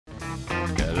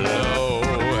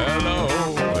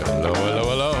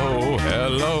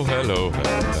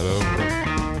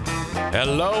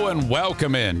Hello and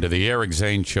welcome into the Eric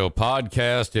Zane Show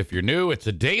podcast. If you're new, it's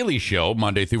a daily show,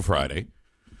 Monday through Friday,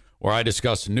 where I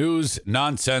discuss news,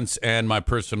 nonsense, and my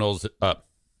personals.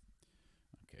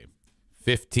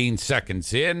 15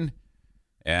 seconds in,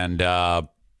 and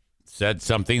said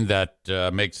something that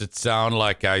makes it sound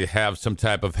like I have some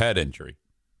type of head injury.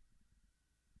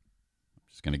 I'm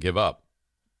just going to give up.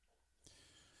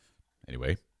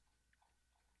 Anyway,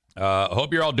 I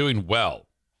hope you're all doing well.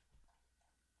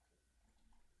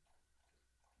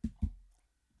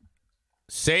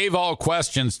 Save all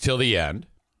questions till the end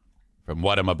from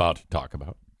what I'm about to talk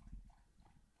about.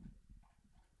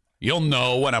 You'll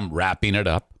know when I'm wrapping it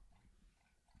up.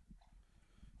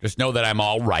 Just know that I'm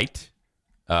all right.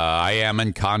 I am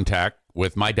in contact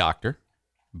with my doctor,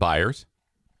 Byers.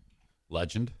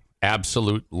 Legend.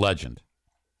 Absolute legend.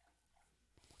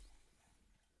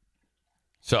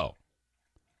 So,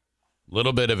 a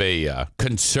little bit of a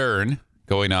concern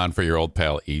going on for your old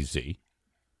pal EZ.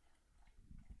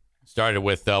 Started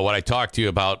with what I talked to you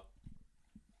about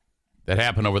that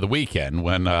happened over the weekend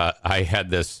when I had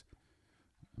this.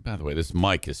 By the way, this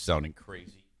mic is sounding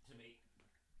crazy to me.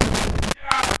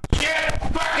 Ah, shit,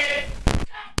 fuck it!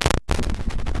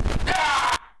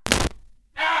 Ah,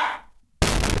 ah,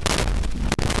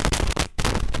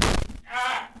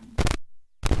 ah,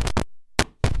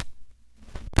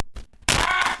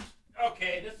 ah.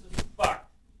 Okay, this is fucked.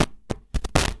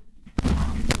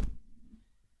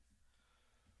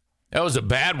 That was a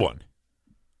bad one.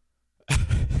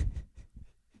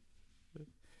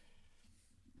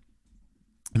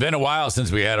 Been a while since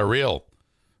we had a real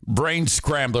brain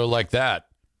scrambler like that.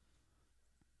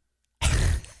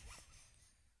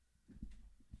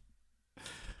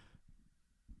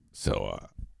 So,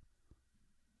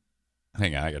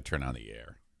 hang on, I got to turn on the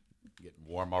air. Getting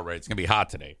warm already. It's going to be hot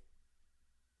today.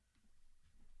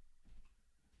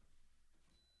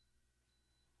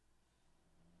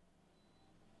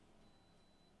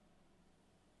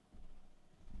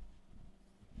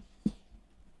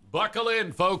 Buckle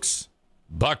in, folks.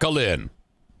 Buckle in.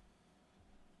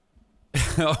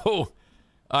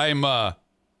 I'm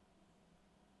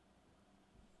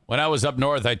when I was up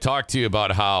north, I talked to you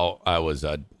about how I was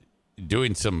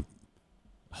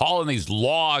hauling these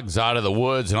logs out of the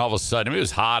woods, and all of a sudden it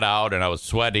was hot out and I was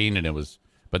sweating, and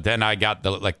but then I got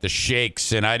the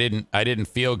shakes, and I didn't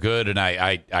feel good, and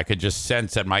I could just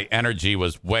sense that my energy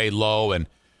was way low, and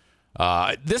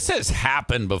this has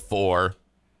happened before.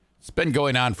 It's been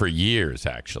going on for years,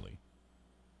 actually,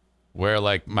 where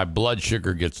like my blood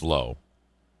sugar gets low.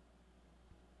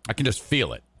 I can just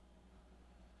feel it.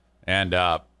 And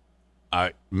I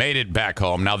made it back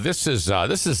home. Now this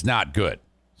is not good.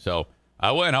 So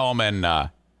I went home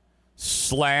and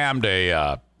slammed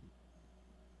a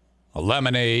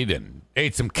lemonade and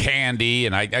ate some candy,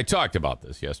 and I talked about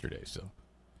this yesterday. So,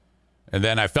 and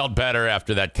then I felt better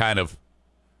after that kind of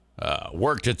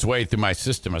worked its way through my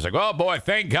system. I was like, oh boy,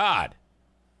 thank God.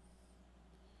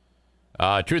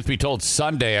 Truth be told,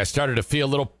 Sunday I started to feel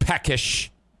a little peckish.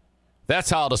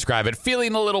 That's how I'll describe it.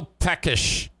 Feeling a little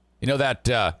peckish. You know that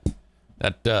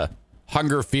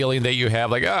hunger feeling that you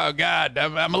have, like, oh God,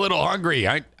 I'm a little hungry.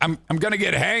 I'm gonna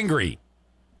get hangry.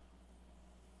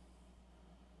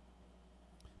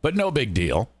 But no big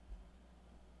deal.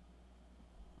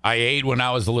 I ate when I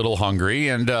was a little hungry,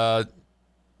 and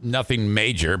nothing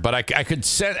major. But I could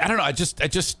sense. I don't know.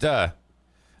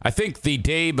 I think the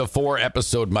day before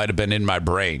episode might have been in my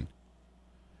brain.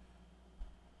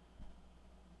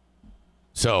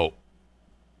 So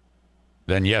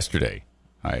then yesterday,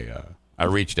 I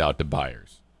reached out to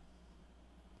Byers.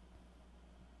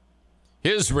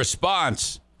 His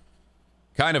response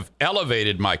kind of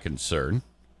elevated my concern.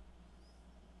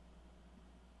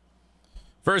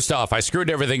 First off, I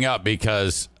screwed everything up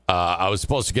because I was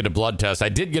supposed to get a blood test. I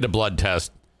did get a blood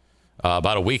test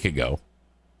about a week ago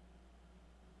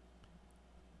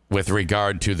with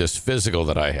regard to this physical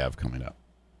that I have coming up.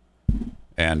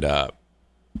 And hang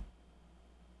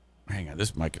on,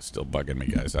 this mic is still bugging me,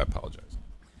 guys. I apologize.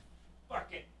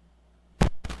 Fuck it.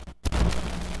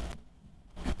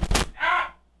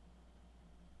 Ah!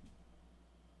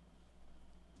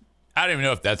 I don't even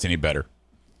know if that's any better.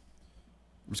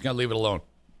 I'm just going to leave it alone.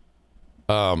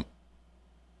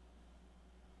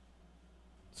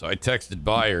 So I texted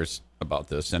Byers about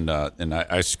this, and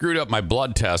I screwed up my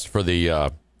blood test for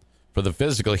the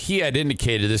physical. He had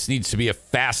indicated this needs to be a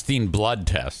fasting blood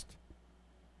test.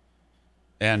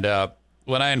 And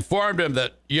when I informed him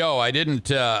that, I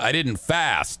didn't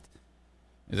fast,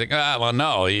 he's like, well,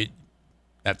 no,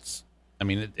 it's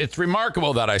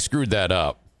remarkable that I screwed that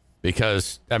up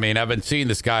because, I've been seeing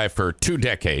this guy for 2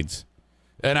 decades,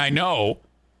 and I know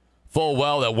full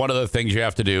well that one of the things you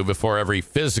have to do before every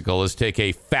physical is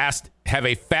have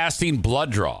a fasting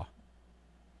blood draw.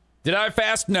 Did I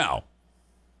fast? No.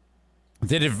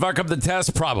 Did it fuck up the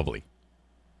test? Probably.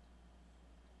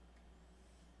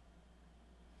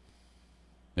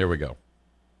 There we go.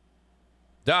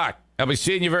 Doc, I'll be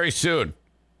seeing you very soon.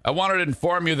 I wanted to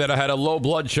inform you that I had a low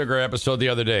blood sugar episode the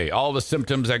other day. All the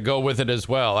symptoms that go with it as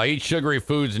well. I eat sugary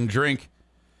foods and drink,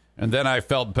 and then I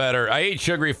felt better. I ate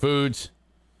sugary foods,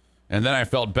 and then I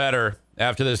felt better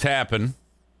after this happened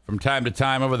from time to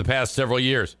time over the past several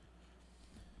years.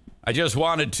 I just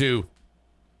wanted to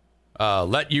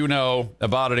let you know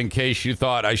about it in case you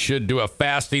thought I should do a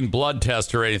fasting blood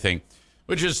test or anything,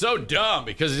 which is so dumb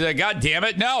because, God damn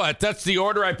it, no, that's the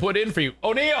order I put in for you.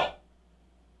 O'Neill!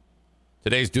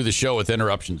 Today's Do the Show with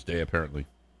Interruptions Day, apparently.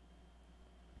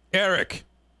 Eric,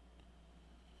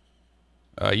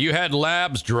 you had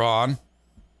labs drawn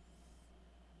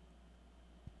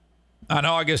on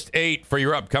August 8th for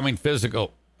your upcoming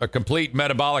physical. A complete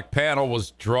metabolic panel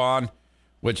was drawn,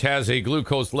 which has a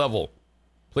glucose level.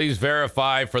 Please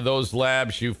verify for those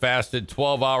labs you fasted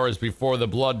 12 hours before the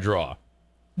blood draw.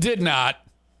 Did not.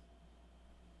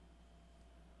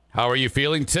 How are you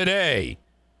feeling today?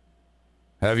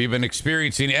 Have you been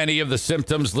experiencing any of the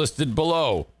symptoms listed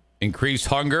below? Increased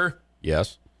hunger?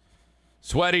 Yes.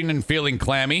 Sweating and feeling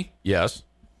clammy? Yes.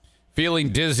 Feeling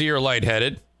dizzy or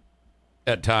lightheaded?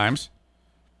 At times.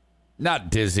 Not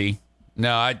dizzy.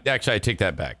 No, I take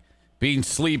that back. Being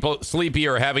sleepy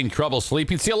or having trouble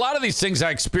sleeping. See, a lot of these things I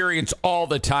experience all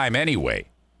the time anyway.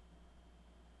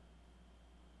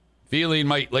 Feeling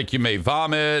like you may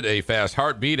vomit, a fast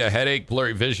heartbeat, a headache,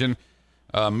 blurry vision,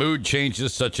 mood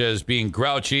changes such as being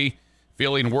grouchy,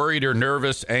 feeling worried or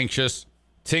nervous, anxious,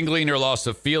 tingling or loss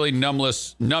of feeling,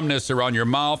 numbness around your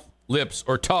mouth, lips,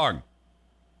 or tongue.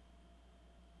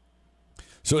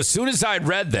 So as soon as I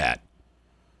read that,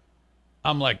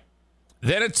 I'm like,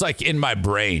 then it's like in my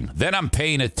brain. Then I'm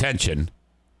paying attention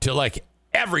to like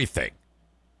everything.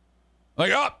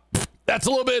 Like, oh, that's a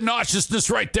little bit of nauseousness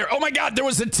right there. Oh my God, there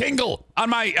was a tingle on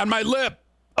my lip.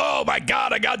 Oh my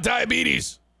God, I got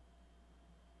diabetes.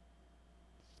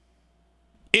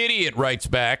 Idiot writes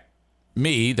back,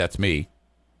 that's me.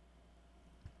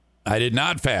 I did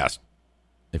not fast.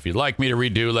 If you'd like me to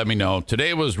redo, let me know.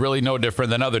 Today was really no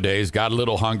different than other days. Got a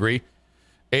little hungry.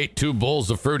 Ate 2 bowls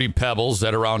of Fruity Pebbles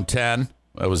at around 10.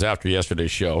 That was after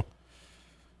yesterday's show.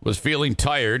 Was feeling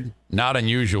tired, not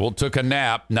unusual. Took a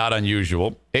nap, not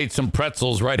unusual. Ate some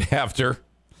pretzels right after.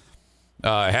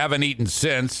 Haven't eaten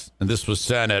since, and this was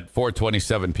sent at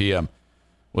 4:27 p.m.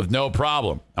 with no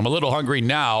problem. I'm a little hungry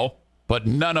now, but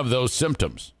none of those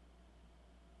symptoms.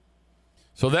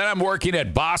 So then I'm working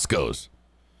at Bosco's.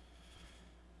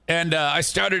 And I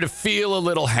started to feel a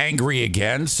little hangry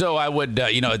again. So I would,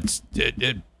 it's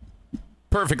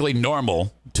perfectly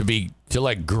normal to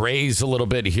like graze a little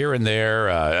bit here and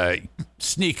there,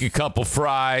 sneak a couple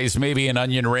fries, maybe an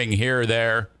onion ring here or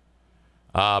there.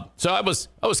 So I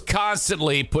was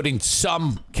constantly putting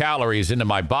some calories into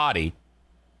my body.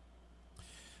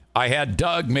 I had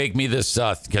Doug make me this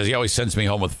because he always sends me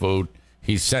home with food.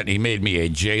 He made me a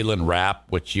Jalen wrap,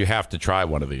 which you have to try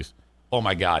one of these. Oh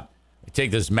my God. I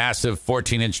take this massive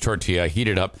 14-inch tortilla, heat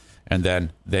it up, and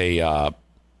then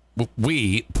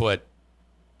we put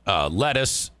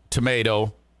lettuce,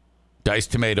 tomato,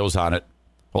 diced tomatoes on it.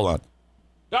 Hold on.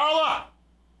 Darla!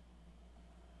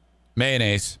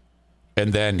 Mayonnaise.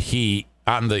 And then he,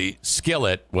 on the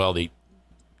skillet, the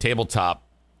tabletop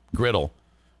griddle,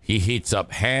 he heats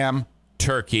up ham,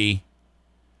 turkey,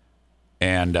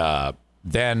 and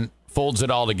then folds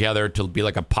it all together to be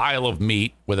like a pile of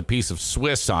meat with a piece of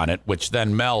Swiss on it, which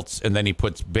then melts, and then he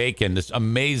puts bacon, this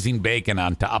amazing bacon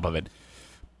on top of it.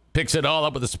 Picks it all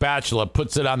up with a spatula,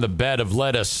 puts it on the bed of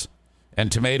lettuce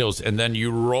and tomatoes, and then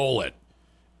you roll it.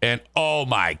 And oh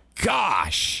my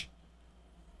gosh!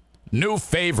 New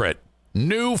favorite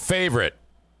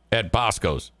at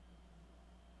Bosco's.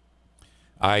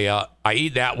 I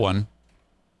eat that one.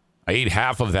 I eat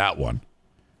half of that one,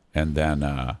 and then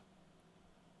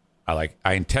I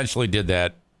intentionally did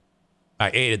that. I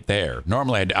ate it there.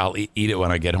 Normally I'll eat it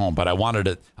when I get home, but I wanted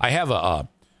it. I have a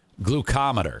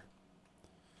glucometer,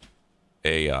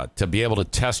 to be able to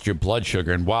test your blood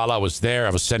sugar. And while I was there, I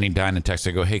was sending Diane a text.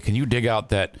 I go, hey, can you dig out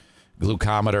that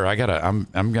glucometer? I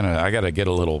gotta get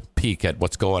a little peek at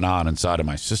what's going on inside of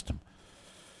my system.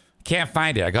 Can't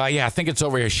find it. I go, yeah, I think it's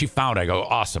over here. She found it. I go,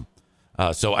 awesome.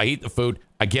 So I eat the food.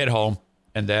 I get home,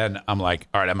 and then I'm like,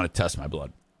 all right, I'm going to test my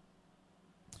blood.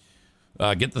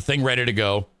 Get the thing ready to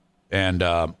go, and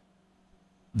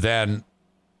then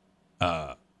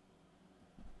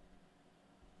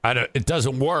it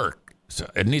doesn't work. So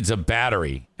it needs a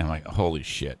battery. And I'm like, holy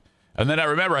shit. And then I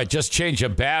remember I just changed a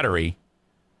battery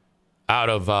out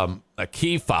of a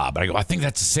key fob. And I go, I think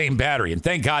that's the same battery. And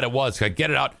thank God it was. I get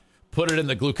it out, put it in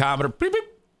the glucometer, beep, beep,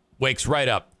 wakes right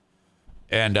up.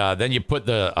 And then you put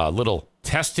the little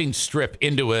testing strip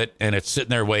into it, and it's sitting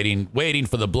there waiting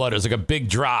for the blood. It was like a big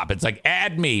drop. It's like,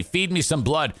 feed me some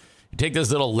blood. You take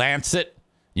this little lancet,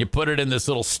 you put it in this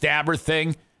little stabber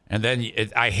thing, and then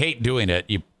I hate doing it.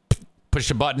 You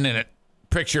push a button, and it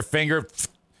pricks your finger,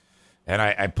 and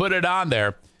I put it on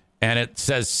there, and it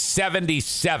says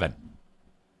 77.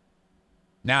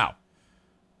 Now,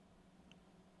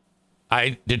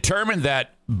 I determined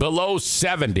that below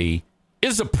 70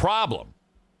 is a problem,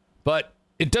 but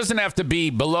it doesn't have to be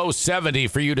below 70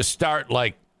 for you to start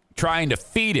like trying to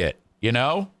feed it, you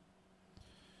know?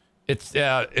 It's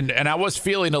and I was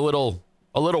feeling a little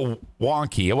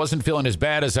wonky. I wasn't feeling as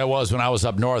bad as I was when I was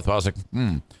up north. I was like,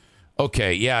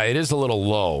 okay, yeah, it is a little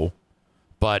low,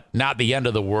 but not the end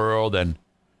of the world. And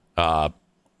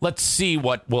let's see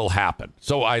what will happen.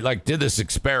 So I did this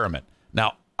experiment.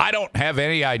 Now, I don't have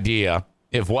any idea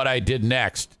if what I did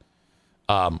next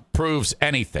proves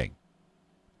anything.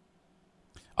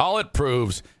 All it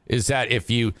proves is that if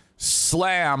you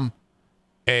slam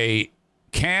a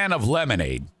can of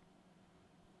lemonade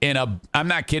I'm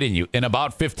not kidding you, in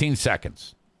about 15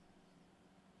 seconds.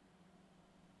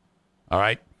 All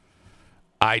right.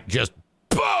 I just,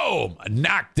 boom,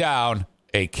 knocked down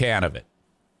a can of it.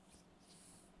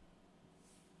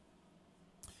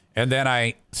 And then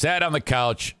I sat on the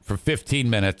couch for 15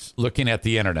 minutes looking at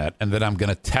the internet, and then I'm going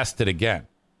to test it again.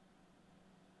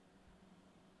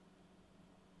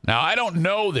 Now, I don't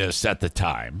know this at the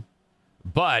time,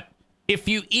 but if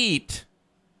you eat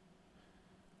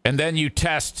and then you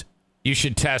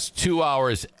should test 2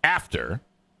 hours after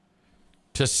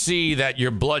to see that your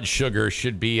blood sugar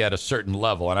should be at a certain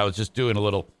level. And I was just doing a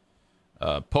little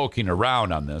poking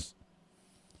around on this.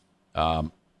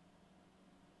 On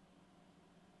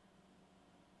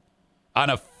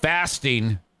a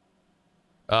fasting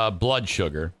blood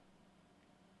sugar.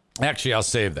 Actually, I'll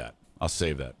save that.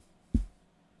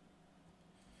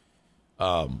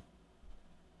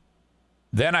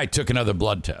 Then I took another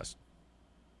blood test.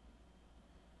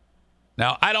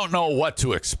 Now, I don't know what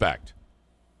to expect.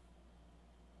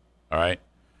 All right.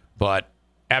 But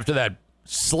after that,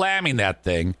 slamming that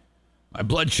thing, my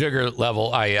blood sugar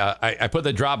level, I put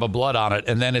the drop of blood on it,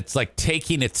 and then it's like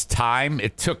taking its time.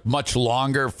 It took much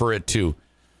longer for it to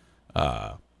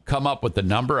come up with the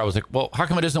number. I was like, well, how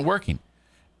come it isn't working?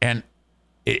 And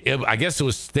I guess it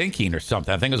was thinking or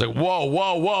something. I think it was like, whoa,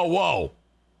 whoa, whoa, whoa.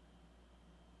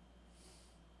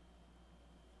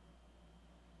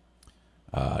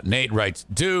 Nate writes,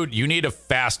 dude, you need a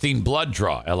fasting blood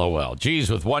draw. LOL. Geez,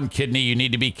 with one kidney, you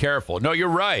need to be careful. No, you're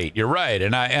right.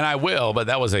 And I will, but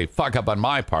that was a fuck up on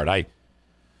my part.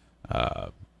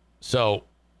 So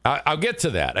I'll get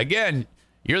to that. Again,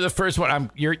 you're the first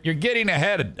one. You're getting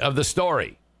ahead of the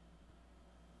story.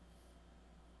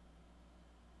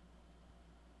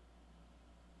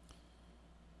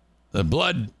 The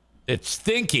blood, it's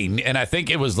thinking, and I think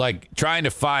it was like trying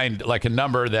to find like a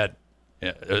number that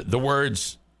the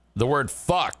word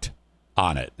fucked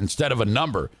on it instead of a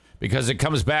number, because it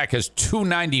comes back as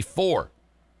 294.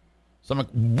 So I'm like,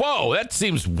 whoa, that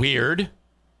seems weird.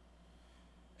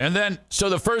 And then, so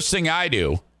the first thing I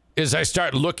do is I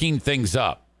start looking things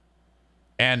up,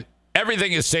 and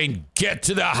everything is saying, get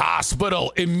to the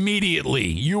hospital immediately.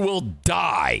 You will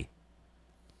die.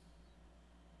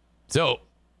 So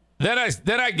then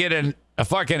I get in a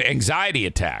fucking anxiety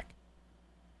attack.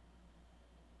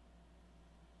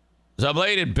 So I'm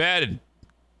laying in bed, and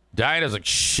Diana's like,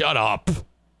 shut up.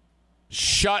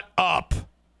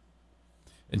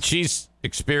 And she's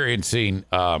experiencing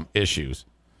issues.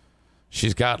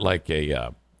 She's got like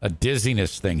a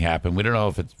dizziness thing happen. We don't know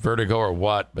if it's vertigo or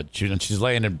what, but she's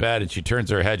laying in bed, and she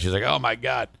turns her head. She's like, oh, my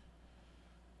God.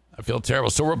 I feel terrible.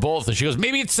 So we're both. And she goes,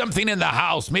 maybe it's something in the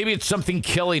house. Maybe it's something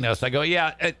killing us. I go,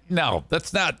 yeah, no,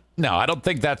 that's not. No, I don't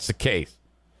think that's the case.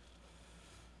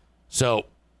 So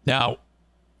now,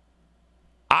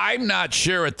 I'm not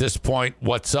sure at this point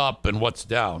what's up and what's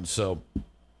down. So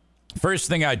first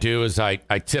thing I do is I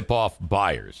tip off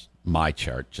buyers. My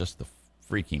chart, just the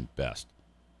freaking best.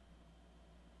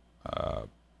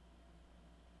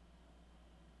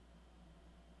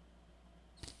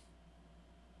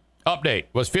 Update.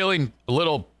 Was feeling a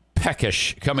little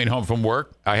peckish coming home from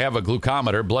work. I have a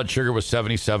glucometer. Blood sugar was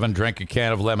 77. Drank a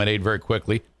can of lemonade very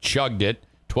quickly. Chugged it.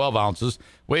 12 ounces.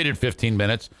 Waited 15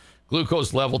 minutes.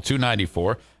 Glucose level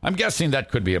 294. I'm guessing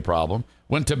that could be a problem.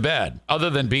 Went to bed.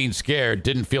 Other than being scared,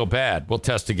 didn't feel bad. We'll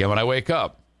test again when I wake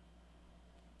up.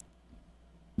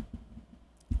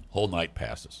 Whole night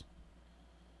passes.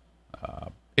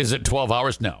 Is it 12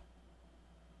 hours? No.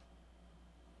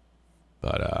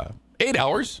 But 8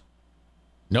 hours.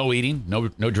 No eating, no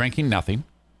drinking, nothing.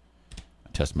 I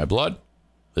test my blood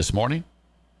this morning.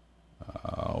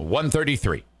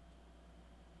 133.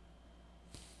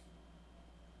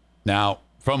 Now,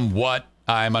 from what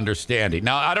I'm understanding.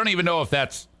 Now, I don't even know if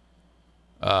that's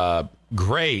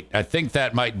great. I think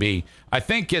that might be. I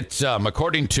think it's,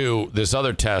 according to this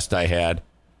other test I had,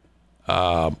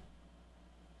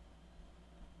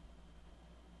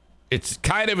 it's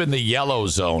kind of in the yellow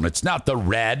zone. It's not the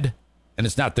red, and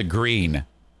it's not the green.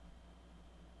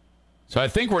 So I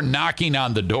think we're knocking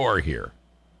on the door here.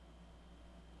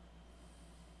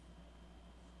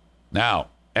 Now,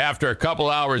 after a couple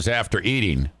hours after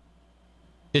eating,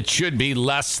 it should be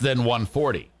less than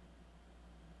 140.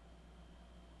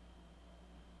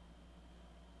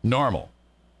 Normal.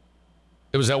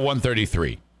 It was at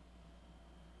 133.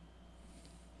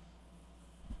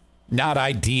 Not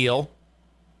ideal,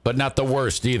 but not the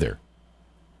worst either.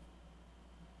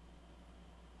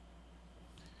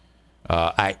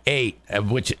 I ate,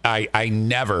 which I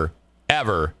never,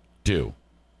 ever do.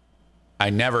 I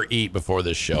never eat before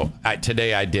this show.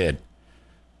 Today I did.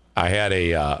 I had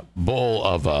a bowl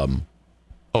of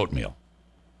oatmeal.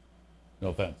 No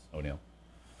offense, oatmeal.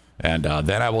 And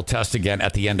then I will test again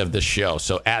at the end of the show.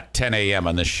 So at 10 a.m.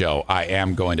 on this show, I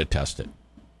am going to test it.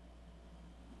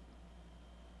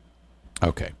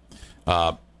 Okay.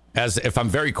 As if I'm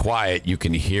very quiet, you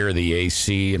can hear the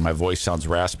AC and my voice sounds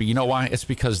raspy. You know why? It's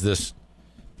because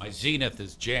my Zenith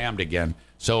is jammed again.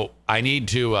 So I need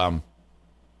to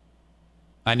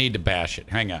bash it.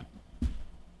 Hang on.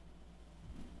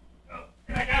 Oh,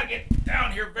 and I gotta get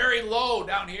down here very low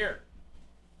down here.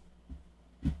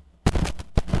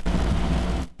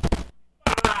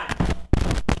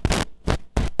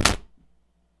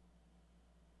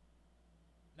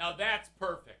 Now that's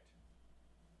perfect.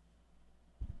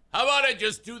 How about I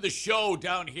just do the show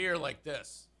down here like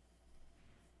this?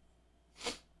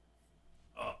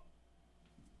 Oh.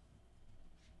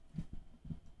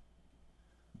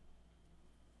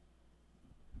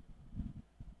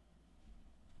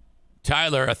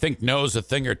 Tyler, I think, knows a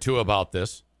thing or two about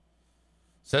this.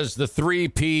 Says the 3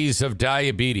 P's of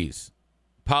diabetes.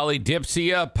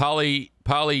 Polydipsia,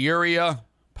 polyuria,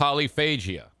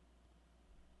 polyphagia.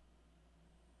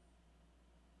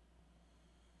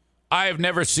 I have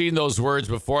never seen those words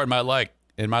before in my life.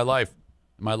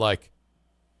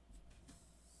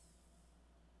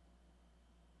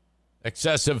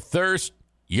 Excessive thirst,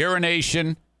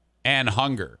 urination, and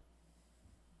hunger.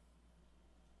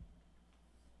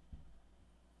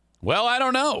 Well, I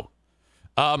don't know.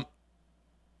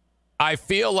 I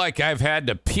feel like I've had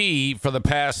to pee for the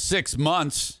past 6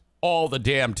 months all the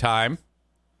damn time.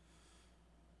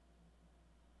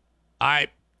 I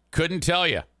couldn't tell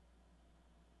you.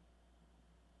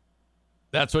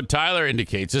 That's what Tyler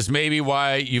indicates. This may be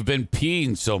why you've been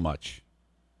peeing so much.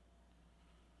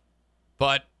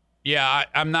 But yeah,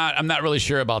 I'm not really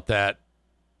sure about that.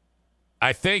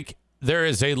 I think there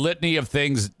is a litany of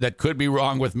things that could be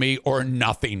wrong with me, or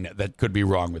nothing that could be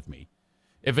wrong with me.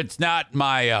 If it's not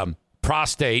my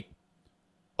prostate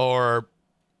or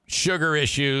sugar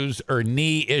issues or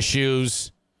knee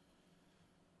issues.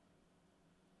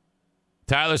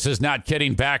 Tyler says, not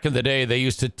kidding. Back in the day, they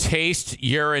used to taste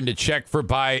urine to check for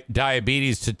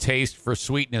diabetes, to taste for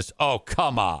sweetness. Oh,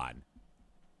 come on.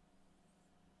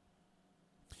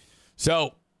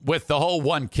 So with the whole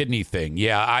one kidney thing,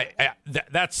 yeah,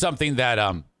 that's something that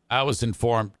I was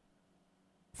informed.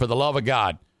 For the love of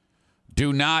God,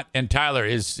 do not. And Tyler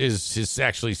is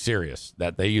actually serious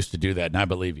that they used to do that, and I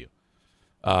believe you.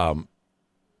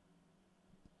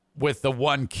 With the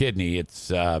one kidney, it's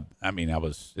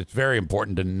very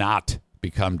important to not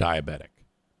become diabetic.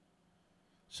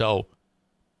 So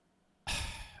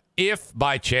if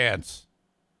by chance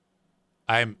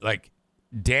I'm like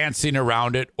dancing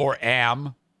around it or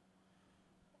am,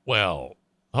 well,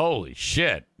 holy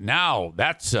shit. Now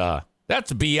that's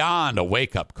beyond a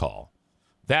wake-up call.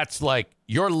 That's like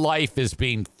your life is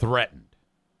being threatened.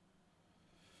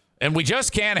 And we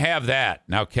just can't have that.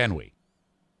 Now, can we?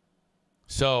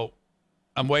 So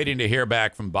I'm waiting to hear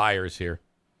back from Byers here.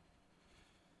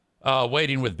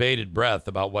 Waiting with bated breath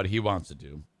about what he wants to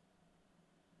do.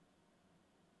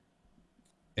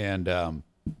 And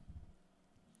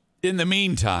in the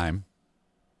meantime,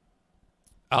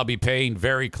 I'll be paying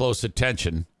very close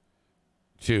attention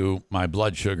to my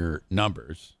blood sugar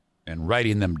numbers and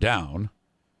writing them down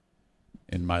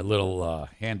in my little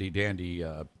handy-dandy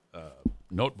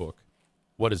notebook.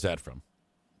 What is that from?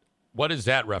 What is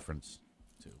that reference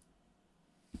to?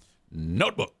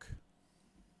 Notebook.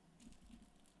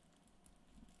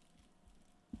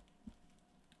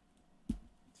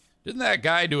 Didn't that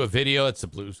guy do a video? It's the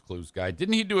Blues Clues guy.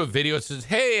 Didn't he do a video that says,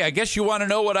 hey, I guess you want to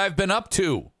know what I've been up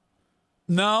to?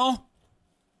 No?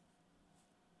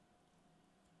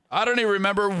 I don't even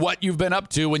remember what you've been up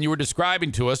to when you were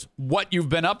describing to us what you've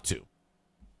been up to.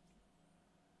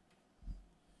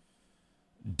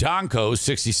 Donko,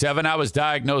 67. I was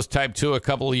diagnosed type 2 a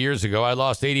couple of years ago. I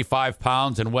lost 85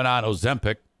 pounds and went on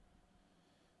Ozempic.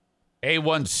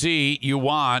 A1C you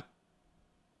want.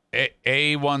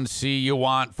 A1C you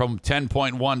want from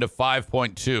 10.1 to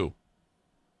 5.2.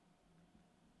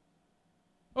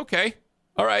 Okay.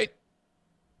 All right.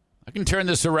 I can turn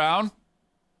this around.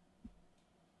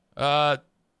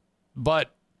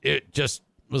 But it just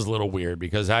was a little weird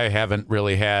because I haven't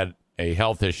really had a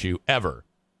health issue ever.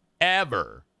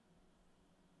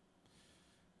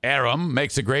 Aram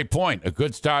makes a great point. A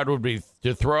good start would be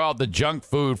to throw out the junk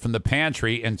food from the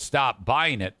pantry and stop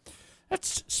buying it.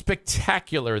 That's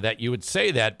spectacular that you would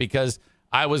say that because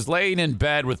I was laying in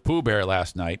bed with Pooh Bear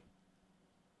last night,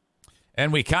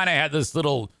 and we kind of had this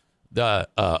little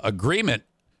agreement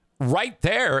right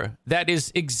there that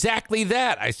is exactly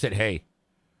that. I said, hey,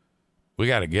 we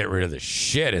got to get rid of the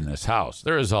shit in this house.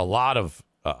 There is a lot of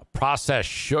processed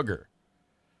sugar.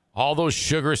 All those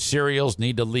sugar cereals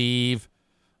need to leave.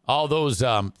 All those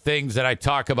things that I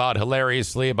talk about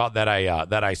hilariously about that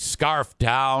I scarf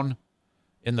down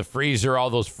in the freezer, all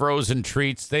those frozen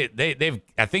treats, they've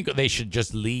I think they should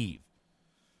just leave.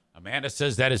 Amanda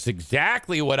says that is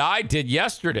exactly what I did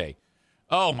yesterday.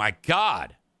 Oh my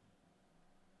God.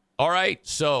 All right,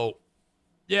 so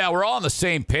yeah, we're all on the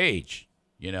same page,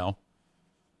 you know.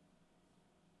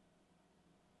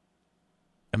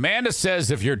 Amanda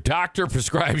says if your doctor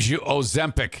prescribes you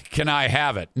Ozempic, can I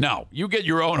have it? No, you get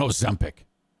your own Ozempic.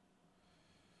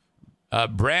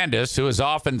 Brandis, who has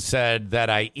often said that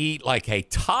I eat like a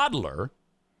toddler,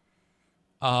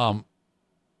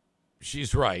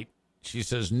 she's right. She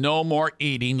says no more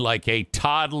eating like a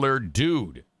toddler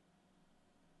dude.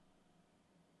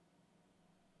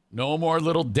 No more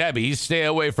little Debbies. Stay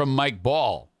away from Mike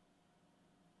Ball.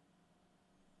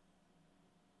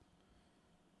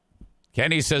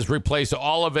 Kenny says replace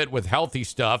all of it with healthy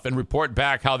stuff and report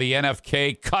back how the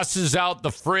NFK cusses out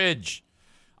the fridge.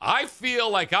 I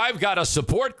feel like I've got a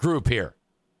support group here.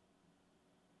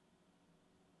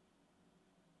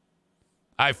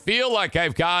 I feel like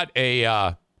I've got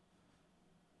a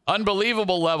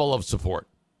unbelievable level of support.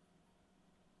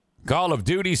 Call of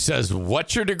Duty says,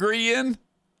 what's your degree in?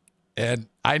 And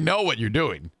I know what you're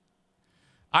doing.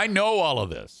 I know all of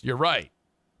this. You're right.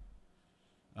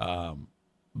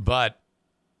 But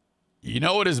you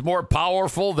know what is more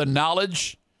powerful than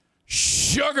knowledge?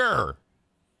 Sugar.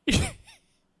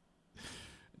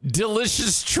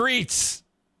 Delicious treats.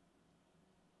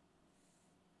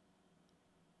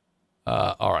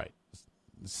 All right.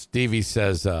 Stevie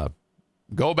says,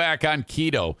 go back on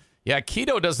keto. Yeah,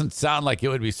 keto doesn't sound like it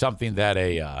would be something that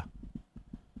a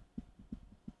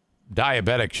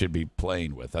diabetic should be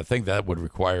playing with. I think that would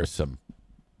require some...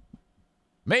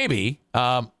 Maybe,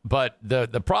 but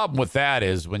the problem with that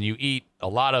is when you eat a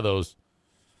lot of those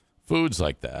foods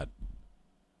like that,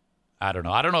 I don't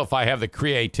know. I don't know if I have the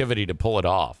creativity to pull it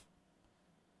off.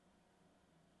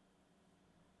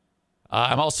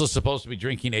 I'm also supposed to be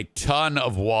drinking a ton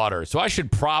of water. So I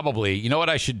should probably, you know what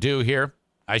I should do here?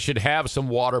 I should have some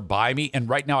water by me, and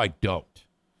right now I don't.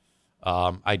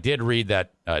 I did read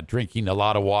that drinking a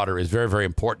lot of water is very, very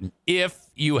important if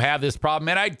you have this problem,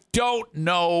 and I don't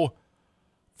know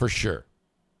for sure.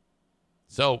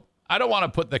 So I don't want to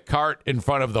put the cart in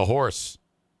front of the horse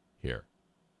here.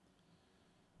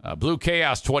 Blue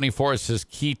Chaos 24 says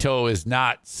keto is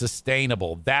not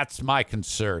sustainable. That's my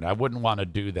concern. I wouldn't want to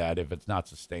do that if it's not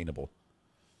sustainable.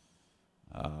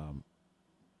 I'm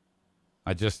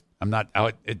not,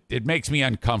 it makes me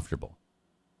uncomfortable.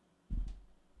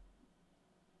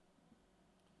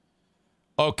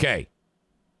 Okay.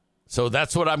 So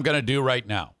that's what I'm going to do right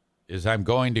now. Is I'm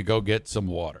going to go get some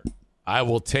water. I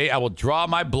will draw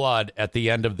my blood at the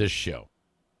end of this show.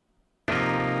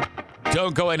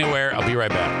 Don't go anywhere. I'll be right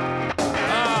back.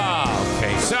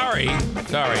 Okay. Sorry.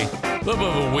 A little bit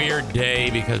of a weird day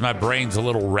because my brain's a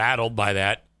little rattled by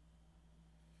that.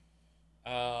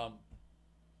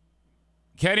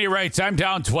 Kenny writes, I'm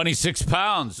down 26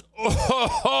 pounds.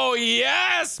 Oh,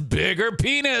 yes. Bigger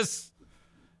penis.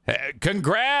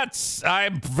 Congrats.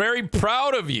 I'm very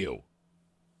proud of you.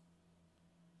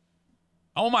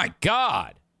 Oh, my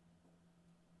God.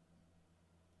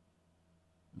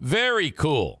 Very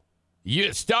cool.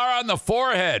 Star on the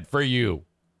forehead for you.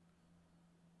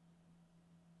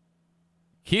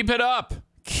 Keep it up.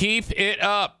 Keep it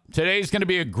up. Today's going to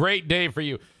be a great day for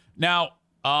you. Now,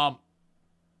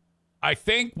 I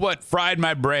think what fried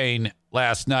my brain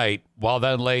last night while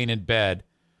then laying in bed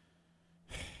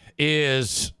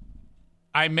is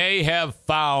I may have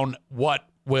found what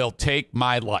will take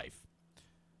my life.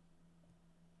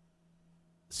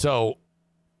 So,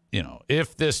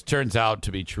 if this turns out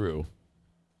to be true,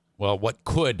 well, what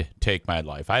could take my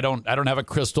life? I don't have a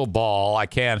crystal ball. I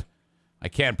can't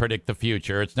predict the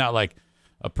future. It's not like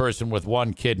a person with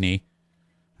one kidney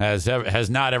has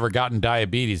not ever gotten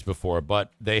diabetes before,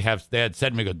 but they had said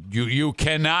to me, you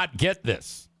cannot get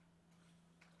this.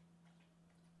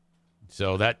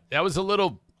 So that was a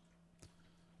little,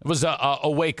 it was a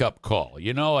wake-up call,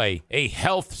 a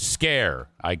health scare,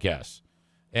 I guess.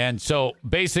 And so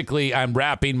basically I'm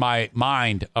wrapping my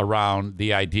mind around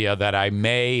the idea that I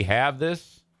may have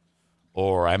this,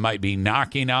 or I might be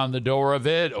knocking on the door of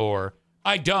it, or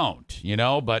I don't,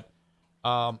 but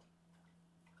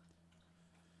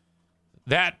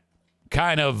that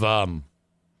kind of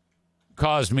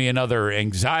caused me another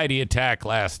anxiety attack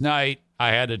last night. I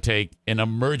had to take an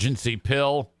emergency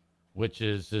pill, which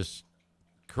is this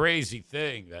crazy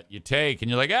thing that you take and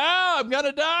you're like, I'm going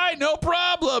to die. No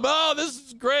problem. Oh, this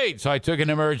is great. So I took an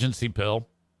emergency pill.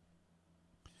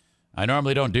 I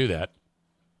normally don't do that.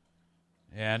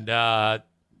 And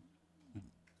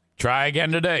try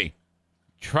again today.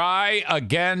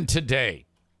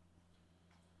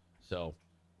 So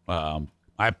I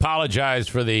apologize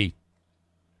for the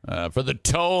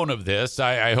tone of this.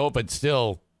 I hope it's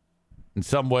still in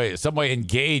some way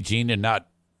engaging and not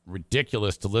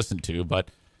ridiculous to listen to, but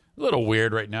a little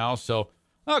weird right now. So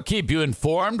I'll keep you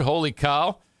informed. Holy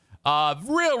cow.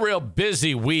 Real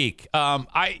busy week.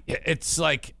 I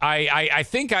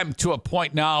think I'm to a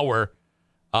point now where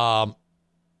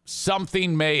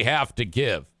something may have to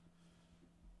give.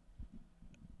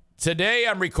 Today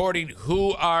I'm recording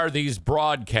Who Are These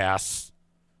Broadcasts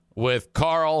with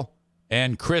Carl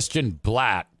and Christian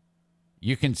Blatt.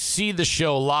 You can see the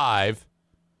show live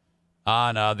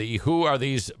on the Who Are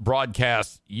These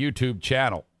Broadcasts YouTube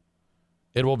channel.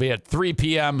 It will be at 3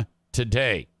 p.m.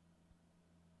 today.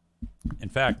 In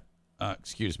fact,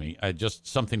 excuse me,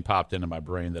 something popped into my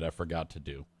brain that I forgot to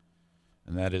do,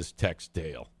 and that is text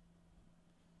Dale.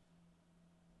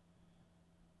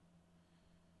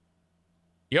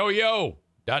 Yo, ...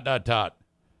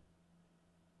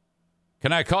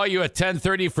 Can I call you at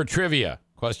 10:30 for trivia? ?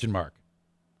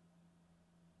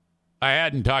 I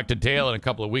hadn't talked to Dale in a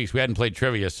couple of weeks. We hadn't played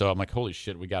trivia, so I'm like, holy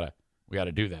shit, we gotta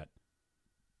do that.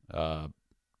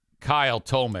 Kyle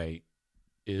Tomei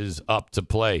is up to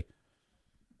play.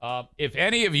 If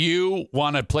any of you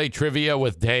want to play trivia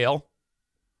with Dale,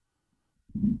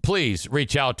 please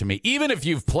reach out to me. Even if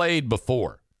you've played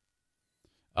before.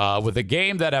 With the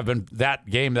game that I've been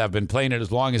playing it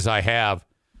as long as I have,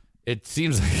 it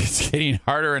seems like it's getting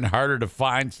harder and harder to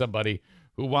find somebody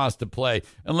who wants to play.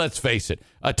 And let's face it,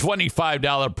 a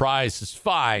 $25 prize is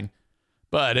fine,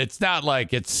 but it's not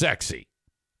like it's sexy.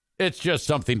 It's just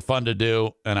something fun to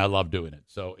do, and I love doing it.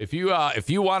 So if you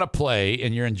want to play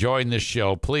and you're enjoying this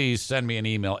show, please send me an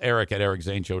email,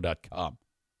 eric@ericzaneshow.com.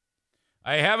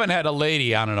 I haven't had a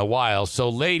lady on in a while, so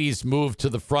ladies, move to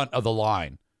the front of the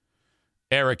line.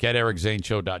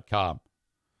 eric@ericzaneshow.com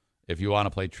if you want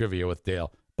to play trivia with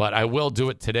Dale. But I will do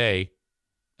it today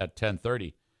at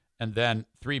 10:30. And then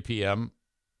 3 p.m.,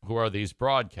 Who Are These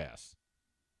Broadcasts?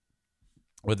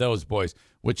 With those boys,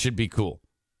 which should be cool.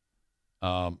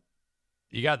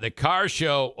 You got the car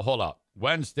show. Hold up.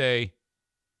 Wednesday.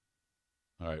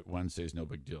 All right, Wednesday's no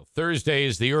big deal. Thursday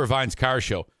is the Irvine's car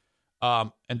show.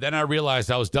 And then I realized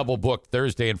I was double booked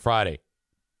Thursday and Friday.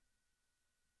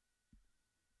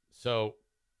 So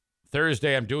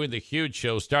Thursday, I'm doing the huge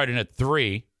show starting at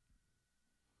 3.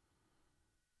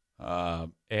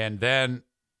 And then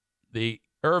the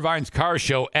Irvine's car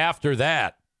show after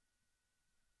that.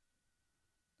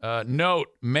 Note,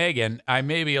 Megan, I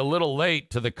may be a little late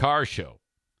to the car show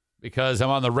because I'm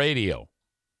on the radio.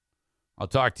 I'll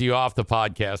talk to you off the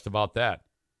podcast about that.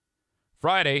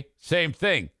 Friday, same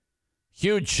thing.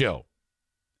 Huge show.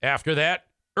 After that,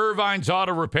 Irvine's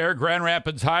Auto Repair, Grand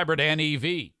Rapids Hybrid and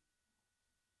EV.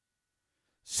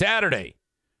 Saturday,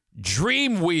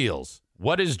 Dream Wheels.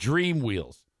 What is Dream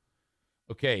Wheels?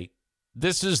 Okay,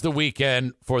 this is the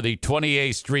weekend for the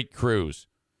 28th Street Cruise.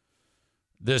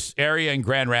 This area in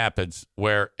Grand Rapids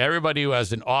where everybody who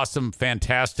has an awesome,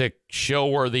 fantastic,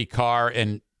 show-worthy car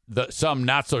and some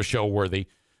not-so-show-worthy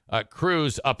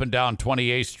cruise up and down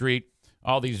 28th Street.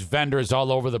 All these vendors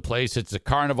all over the place. It's a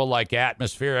carnival-like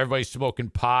atmosphere. Everybody's smoking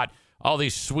pot. All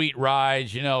these sweet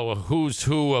rides, who's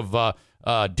who of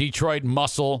Detroit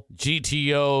muscle,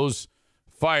 GTOs,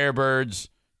 Firebirds,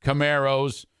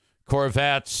 Camaros,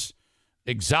 Corvettes,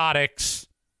 exotics,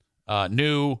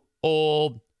 new,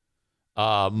 old,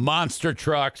 monster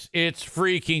trucks. It's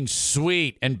freaking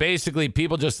sweet. And basically,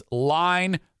 people just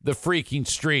line the freaking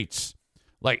streets.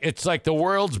 It's like the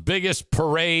world's biggest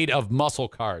parade of muscle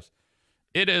cars.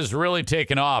 It has really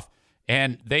taken off.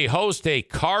 And they host a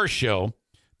car show,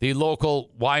 the local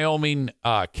Wyoming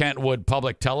Kentwood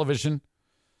Public Television,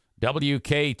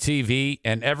 WKTV.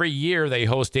 And every year they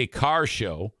host a car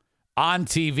show on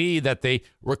TV that they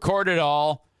record it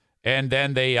all. And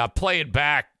then they play it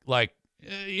back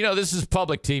this is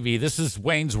public TV. This is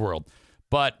Wayne's World.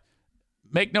 But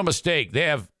make no mistake, they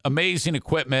have amazing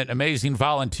equipment, amazing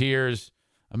volunteers,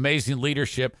 amazing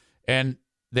leadership, and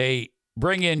they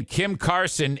bring in Kim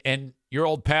Carson and your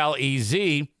old pal EZ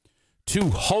to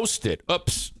host it.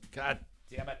 Oops. God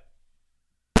damn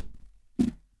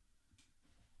it.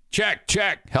 Check.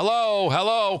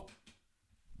 Hello.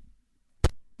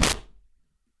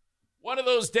 One of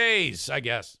those days, I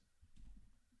guess.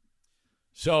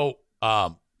 So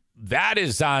that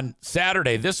is on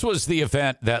Saturday. This was the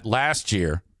event that last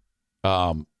year,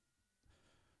 the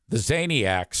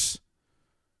Zaniacs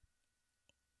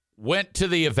went to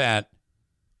the event,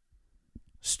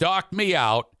 stalked me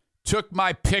out, took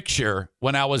my picture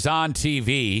when I was on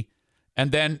TV,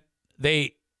 and then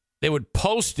they would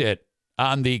post it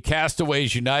on the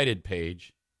Castaways United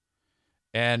page,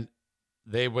 and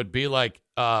they would be like,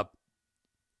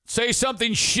 say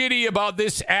something shitty about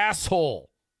this asshole.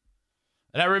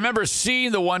 And I remember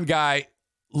seeing the one guy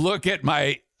look at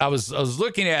I was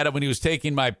looking at him when he was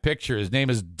taking my picture. His name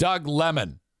is Doug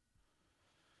Lemon.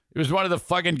 He was one of the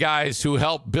fucking guys who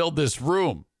helped build this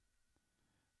room.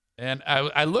 And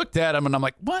I looked at him and I'm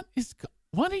like, what?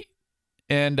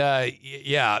 And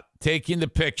taking the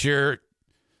picture.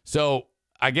 So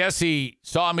I guess he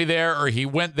saw me there, or he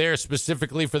went there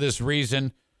specifically for this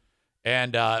reason.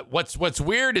 And what's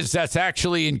weird is that's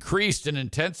actually increased in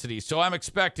intensity. So I'm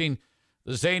expecting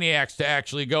the Zaniacs to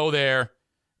actually go there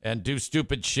and do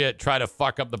stupid shit, try to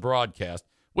fuck up the broadcast,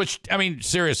 which, I mean,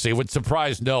 seriously, would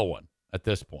surprise no one at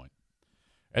this point.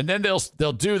 And then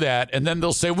they'll do that, and then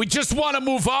they'll say, we just want to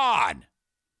move on.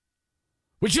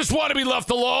 We just want to be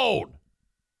left alone.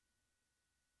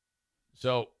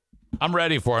 So I'm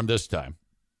ready for him this time.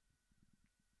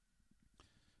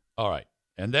 All right.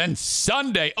 And then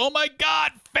Sunday, oh my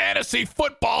God, fantasy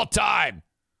football time.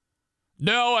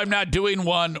 No, I'm not doing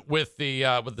one with the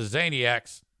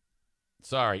Zaniacs.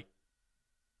 Sorry.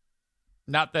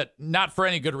 Not for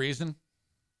any good reason.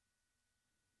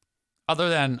 Other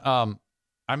than I'm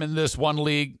in this one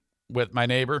league with my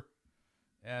neighbor,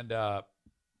 and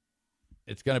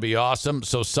it's going to be awesome.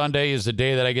 So Sunday is the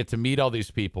day that I get to meet all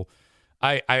these people.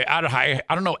 I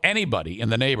don't know anybody in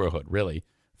the neighborhood really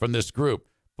from this group,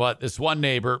 but this one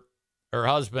neighbor, her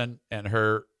husband and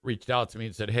her reached out to me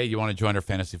and said, hey, you want to join our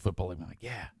fantasy football league? I'm like,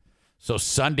 yeah. So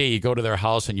Sunday you go to their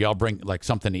house and y'all bring like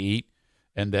something to eat,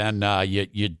 and then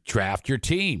you draft your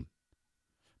team.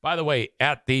 By the way,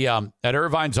 at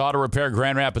Irvine's Auto Repair,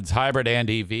 Grand Rapids Hybrid and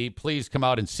EV, please come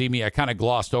out and see me. I kind of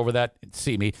glossed over that.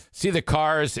 See me. See the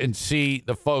cars and see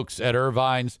the folks at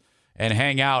Irvine's and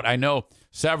hang out. I know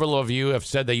several of you have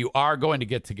said that you are going to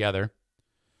get together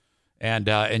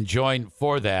and join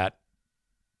for that.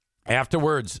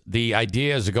 Afterwards, the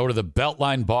idea is to go to the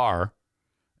Beltline Bar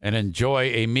and enjoy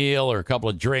a meal or a couple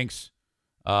of drinks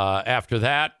after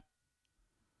that.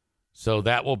 So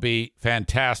that will be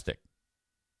fantastic.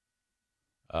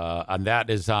 And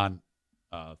that is on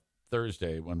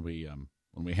Thursday when we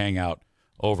hang out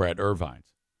over at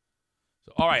Irvine's.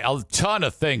 So, all right, a ton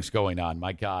of things going on,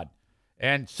 my God.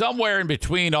 And somewhere in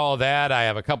between all that, I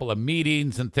have a couple of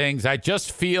meetings and things. I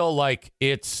just feel like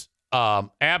it's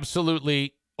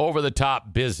absolutely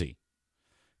over-the-top busy.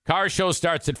 Car show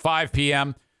starts at 5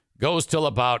 p.m., goes till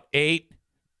about 8,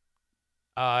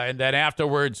 and then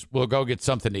afterwards, we'll go get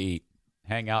something to eat,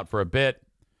 hang out for a bit,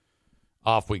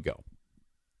 off we go.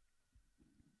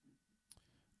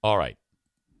 All right.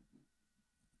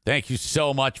 Thank you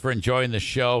so much for enjoying the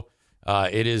show.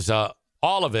 It is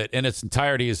all of it in its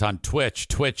entirety is on Twitch,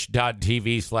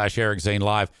 twitch.tv/Eric Zane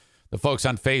Live. The folks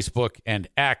on Facebook and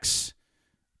X,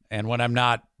 and when I'm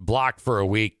not blocked for a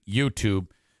week, YouTube.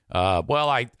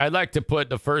 I like to put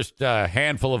the first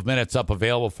handful of minutes up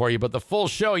available for you, but the full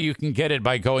show, you can get it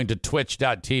by going to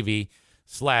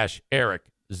twitch.tv/Eric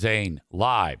Zane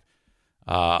Live.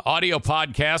 Audio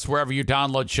podcast, wherever you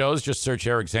download shows, just search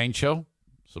Eric Zane Show.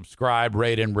 Subscribe,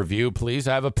 rate, and review, please.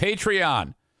 I have a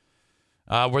Patreon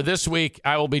where this week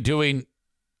I will be doing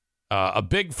a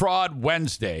Big Fraud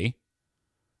Wednesday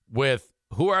with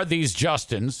Who Are These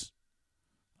Justins?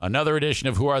 Another edition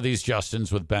of Who Are These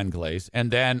Justins with Ben Glaze.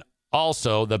 And then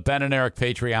Also, the Ben and Eric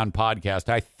Patreon podcast.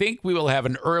 I think we will have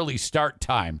an early start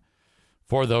time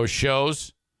for those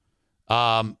shows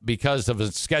because of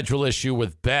a schedule issue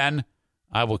with Ben.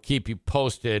 I will keep you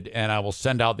posted, and I will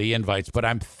send out the invites. But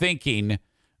I'm thinking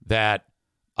that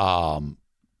Who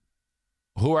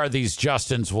Are These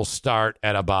Justins will start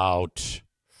at about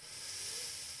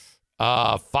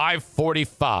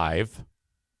 5:45.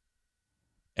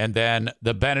 And then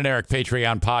the Ben and Eric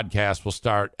Patreon podcast will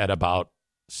start at about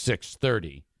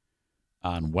 6:30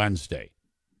 on Wednesday.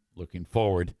 Looking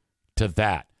forward to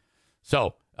that.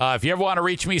 So if you ever want to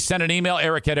reach me, send an email,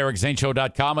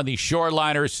 eric@ericzaneshow.com on the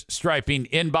Shoreliners Striping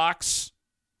inbox.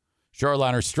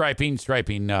 Shoreliners striping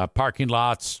parking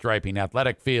lots, striping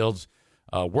athletic fields,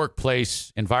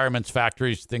 workplace environments,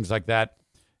 factories, things like that.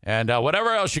 And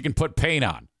whatever else you can put paint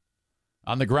on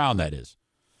the ground, that is.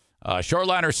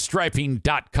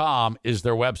 Shorelinerstriping.com is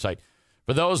their website.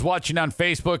 For those watching on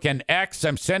Facebook and X,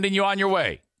 I'm sending you on your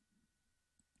way.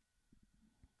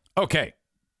 Okay.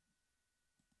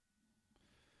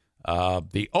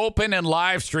 The open and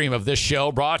live stream of this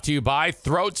show brought to you by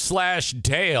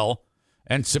Throat/Dale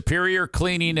and Superior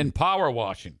Cleaning and Power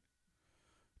Washing.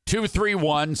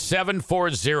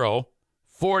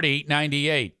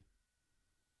 231-740-4098.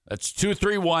 That's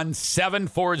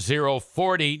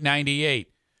 231-740-4098.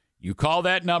 You call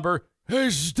that number. Hey,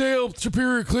 this is Dale,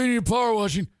 Superior Cleaning and Power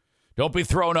Washing. Don't be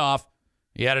thrown off.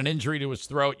 He had an injury to his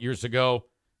throat years ago,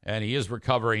 and he is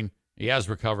recovering. He has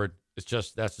recovered. It's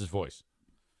just, that's his voice.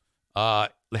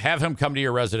 Have him come to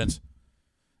your residence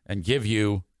and give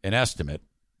you an estimate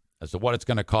as to what it's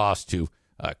going to cost to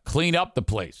clean up the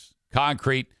place.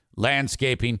 Concrete,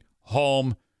 landscaping,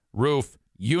 home, roof,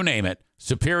 you name it.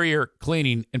 Superior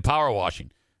Cleaning and Power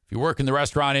Washing. If you work in the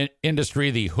restaurant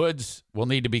industry, the hoods will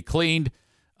need to be cleaned.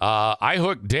 I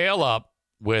hooked Dale up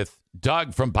with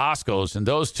Doug from Bosco's, and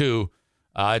those two,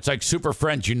 it's like Super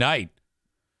Friends Unite.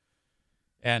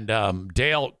 And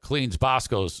Dale cleans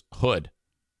Bosco's hood.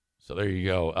 So there you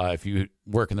go. If you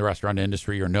work in the restaurant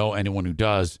industry or know anyone who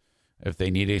does, if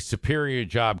they need a superior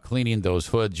job cleaning those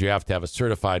hoods, you have to have a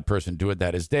certified person do it.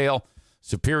 That is Dale.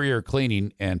 Superior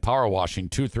Cleaning and Power Washing,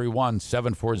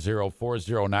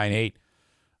 231-740-4098.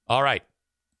 All right.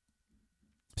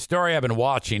 Story I've been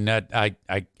watching that I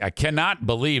cannot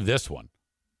believe this one.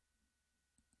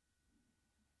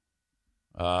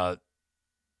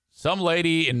 Some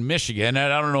lady in Michigan,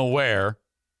 and I don't know where.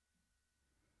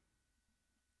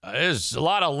 There's a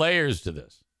lot of layers to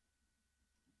this.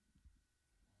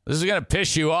 This is going to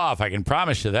piss you off. I can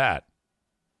promise you that.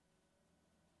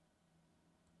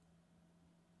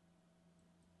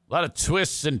 A lot of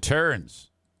twists and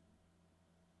turns.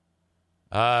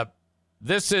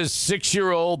 This is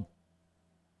six-year-old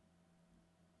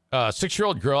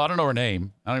girl. I don't know her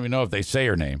name. I don't even know if they say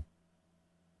her name.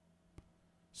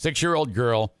 6-year-old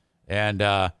girl,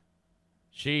 and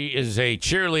she is a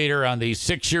cheerleader on the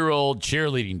 6-year-old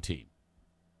cheerleading team.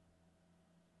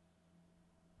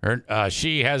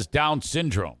 She has Down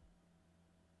syndrome.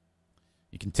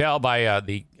 You can tell by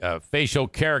the facial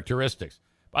characteristics.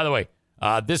 By the way,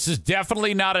 this is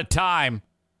definitely not a time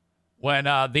when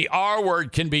the R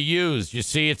word can be used. You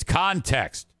see, it's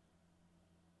context.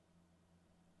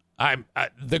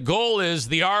 The goal is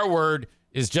the R word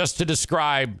is just to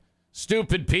describe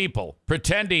stupid people,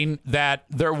 pretending that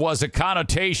there was a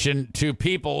connotation to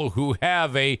people who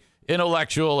have a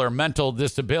intellectual or mental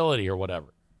disability or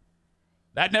whatever.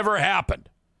 That never happened.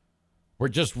 We're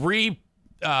just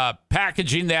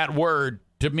packaging that word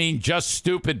to mean just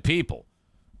stupid people.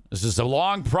 This is a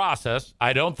long process.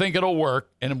 I don't think it'll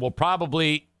work, and it will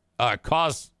probably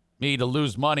cause me to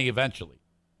lose money eventually.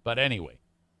 But anyway.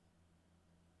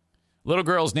 Little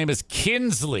girl's name is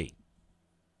Kinsley.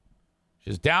 She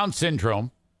has Down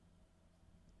syndrome.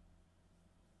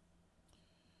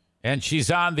 And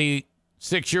she's on the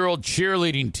 6-year-old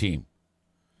cheerleading team.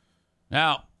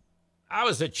 Now, I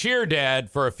was a cheer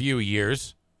dad for a few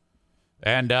years.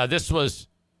 And this was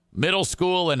middle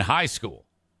school and high school.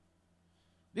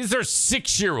 These are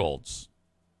 6-year-olds.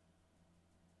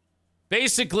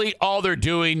 Basically, all they're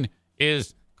doing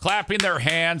is clapping their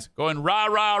hands, going rah,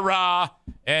 rah, rah,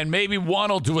 and maybe one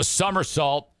will do a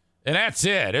somersault, and that's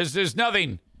it. There's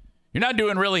nothing. You're not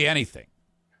doing really anything.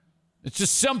 It's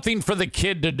just something for the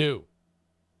kid to do.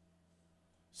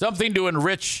 Something to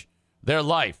enrich their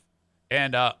life.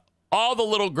 And all the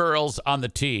little girls on the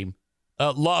team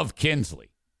love Kinsley.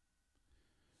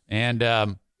 And,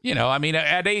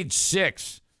 at age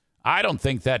 6, I don't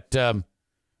think that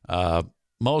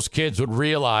most kids would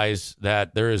realize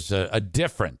that there is a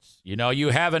difference. You know, you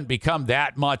haven't become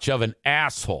that much of an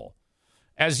asshole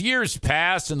As years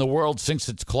pass and the world sinks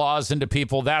its claws into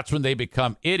people, that's when they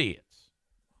become idiots.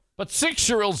 But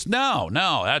 6-year-olds, no,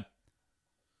 there's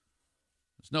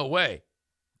no way,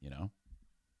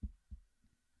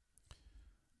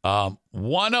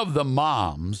 One of the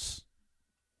moms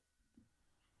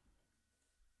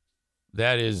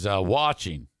that is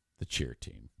watching the cheer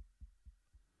team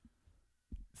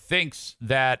thinks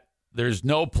that there's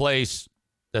no place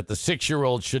that the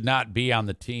 6-year-old should not be on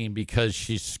the team because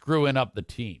she's screwing up the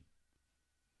team.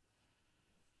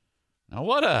 Now,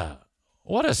 what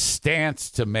a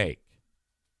stance to make.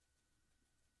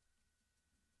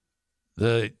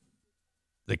 The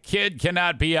kid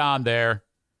cannot be on there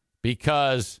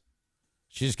because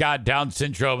she's got Down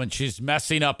syndrome and she's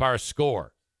messing up our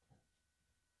score.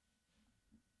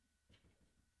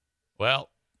 Well,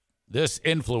 this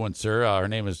influencer, her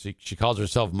name is, she calls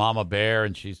herself Mama Bear,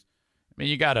 and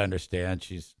you got to understand,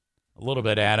 she's a little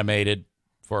bit animated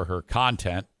for her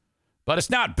content, but it's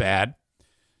not bad.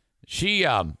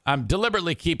 I'm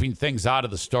deliberately keeping things out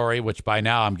of the story, which by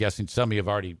now I'm guessing some of you have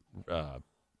already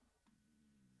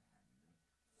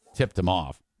tipped them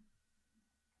off.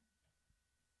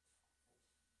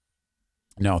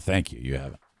 No, thank you. You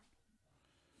haven't.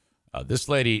 This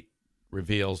lady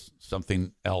reveals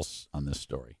something else on this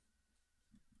story.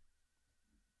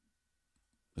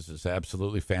 This is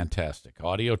absolutely fantastic.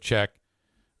 Audio check,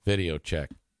 video check.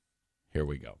 Here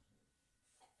we go.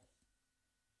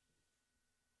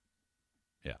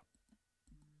 Yeah.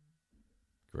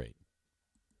 Great.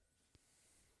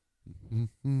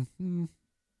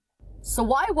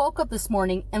 So I woke up this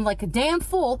morning and like a damn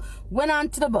fool went on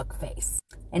to the book face.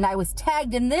 And I was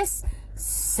tagged in this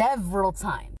several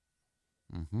times.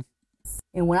 Mm-hmm.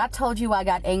 And when I told you I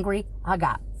got angry, I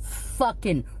got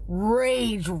fucking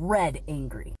rage red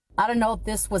angry. I don't know if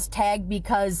this was tagged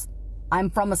because I'm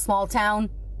from a small town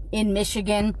in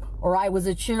Michigan, or I was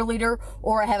a cheerleader,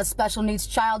 or I have a special needs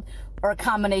child, or a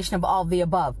combination of all of the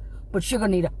above. But you're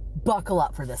going to need to buckle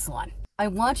up for this one. I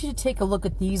want you to take a look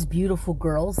at these beautiful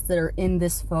girls that are in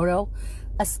this photo,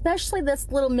 especially this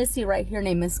little missy right here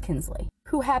named Miss Kinsley,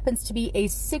 who happens to be a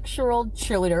 6-year-old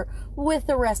cheerleader with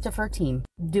the rest of her team,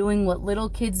 doing what little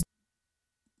kids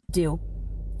do.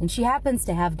 And she happens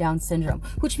to have Down syndrome,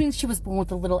 which means she was born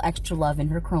with a little extra love in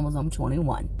her chromosome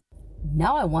 21.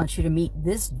 Now I want you to meet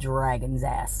this dragon's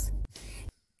ass.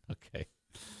 Okay.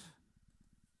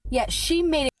 Yeah, she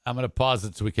made it. I'm going to pause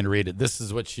it so we can read it. This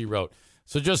is what she wrote.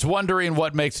 So just wondering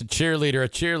what makes a cheerleader a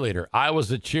cheerleader. I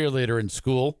was a cheerleader in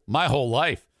school my whole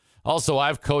life. Also,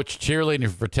 I've coached cheerleading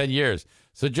for 10 years.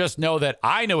 So just know that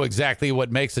I know exactly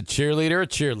what makes a cheerleader a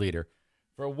cheerleader.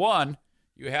 For one,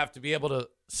 you have to be able to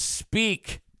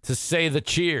speak to say the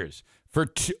cheers. For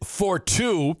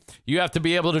two, you have to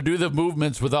be able to do the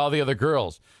movements with all the other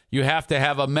girls. You have to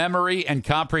have a memory and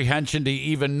comprehension to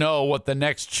even know what the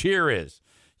next cheer is.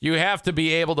 You have to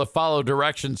be able to follow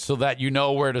directions so that you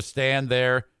know where to stand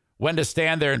there, when to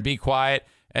stand there and be quiet,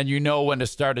 and you know when to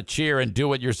start a cheer and do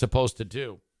what you're supposed to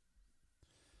do.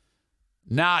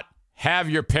 Not have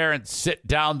your parents sit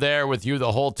down there with you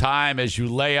the whole time as you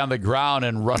lay on the ground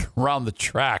and run around the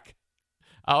track.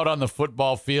 Out on the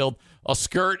football field, a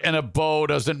skirt and a bow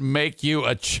doesn't make you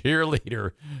a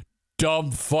cheerleader.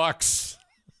 Dumb fucks.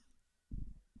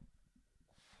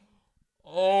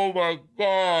 Oh, my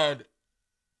God.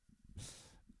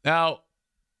 Now,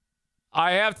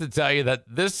 I have to tell you that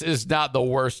this is not the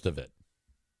worst of it.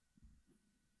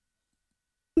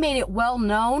 Made it well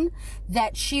known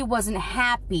that she wasn't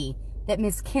happy that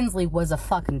Miss Kinsley was a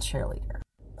fucking cheerleader.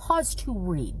 Pause to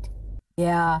read.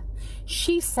 Yeah,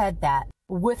 she said that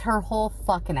with her whole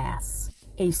fucking ass.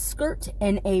 A skirt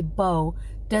and a bow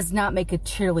does not make a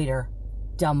cheerleader.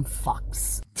 Dumb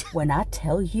fucks. When I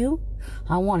tell you,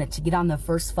 I wanted to get on the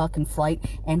first fucking flight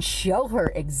and show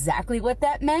her exactly what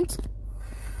that meant.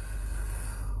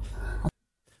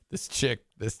 This chick,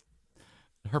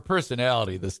 her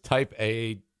personality, this type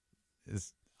A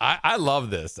is, I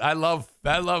love this. I love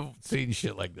seeing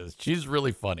shit like this. She's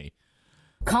really funny.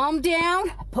 Calm down.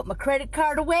 I put my credit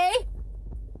card away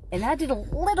and I did a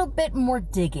little bit more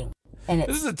digging. And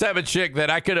this is the type of chick that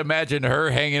I could imagine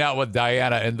her hanging out with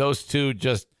Diana and those two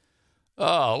just,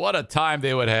 oh, what a time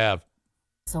they would have.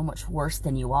 So much worse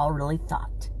than you all really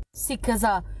thought. See, because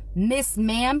Miss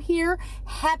Ma'am here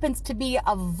happens to be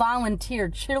a volunteer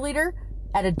cheerleader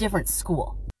at a different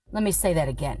school. Let me say that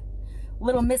again.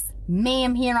 Little Miss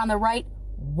Ma'am here on the right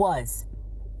was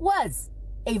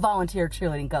a volunteer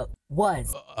cheerleading coach.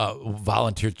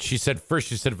 Volunteer. She said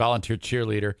volunteer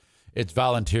cheerleader. It's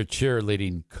volunteer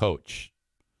cheerleading coach.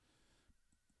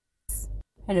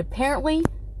 And apparently,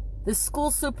 the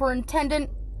school superintendent.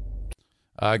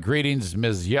 Greetings,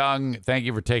 Ms. Young. Thank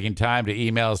you for taking time to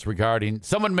email us regarding...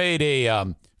 Someone made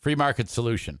a free market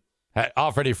solution,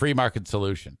 offered a free market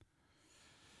solution.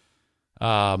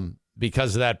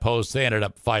 Because of that post, they ended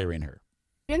up firing her.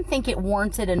 I didn't think it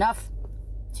warranted enough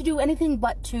to do anything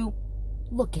but to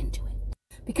look into it.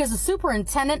 Because the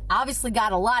superintendent obviously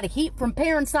got a lot of heat from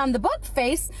parents on the book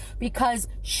face because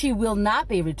she will not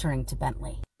be returning to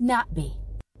Bentley. Not be.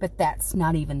 But that's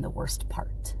not even the worst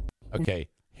part. Okay,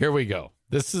 here we go.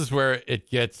 This is where it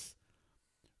gets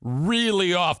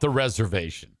really off the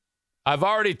reservation. I've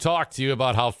already talked to you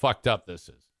about how fucked up this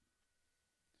is.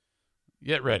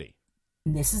 Get ready.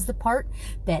 And this is the part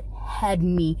that had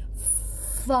me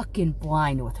fucking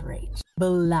blind with rage.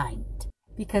 Blind.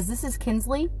 Because this is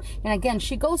Kinsley, and again,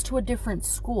 she goes to a different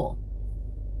school.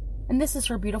 And this is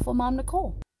her beautiful mom,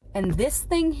 Nicole. And this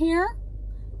thing here,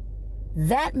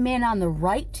 that man on the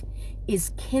right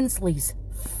is Kinsley's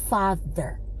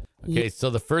father. Okay, so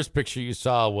the first picture you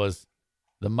saw was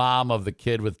the mom of the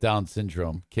kid with Down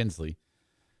syndrome, Kinsley.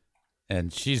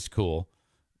 And she's cool.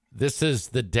 This is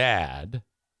the dad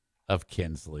of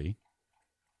Kinsley.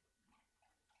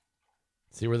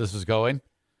 See where this is going?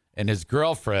 And his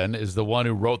girlfriend is the one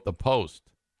who wrote the post.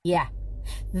 Yeah.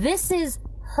 This is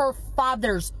her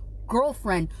father's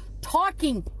girlfriend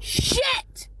talking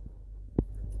shit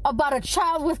about a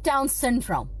child with Down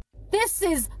syndrome. This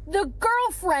is the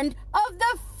girlfriend of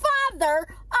the father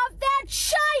of that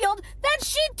child that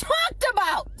she talked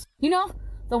about. You know,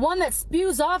 the one that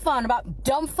spews off on about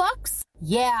dumb fucks?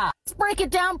 Yeah. Let's break it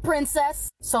down, princess.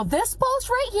 So this post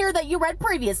right here that you read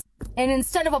previous, and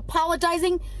instead of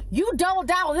apologizing, you double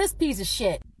down on this piece of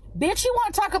shit. Bitch, you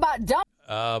want to talk about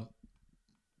dumb...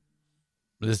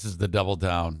 This is the double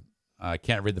down. I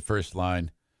can't read the first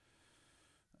line.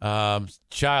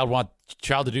 Child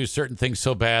to do certain things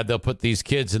so bad, they'll put these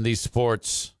kids in these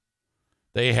sports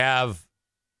they have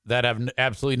that have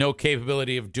absolutely no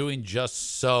capability of doing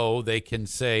just so. They can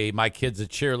say, my kid's a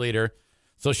cheerleader.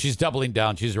 So she's doubling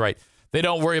down. She's right. They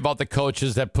don't worry about the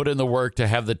coaches that put in the work to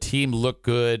have the team look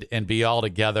good and be all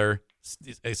together.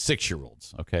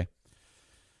 6-year-olds, okay?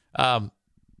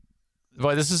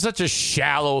 Boy, this is such a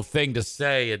shallow thing to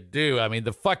say and do. I mean,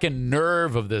 the fucking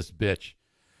nerve of this bitch.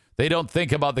 They don't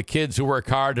think about the kids who work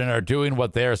hard and are doing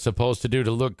what they're supposed to do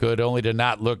to look good, only to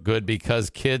not look good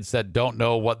because kids that don't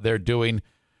know what they're doing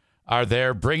are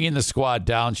there bringing the squad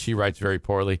down. She writes very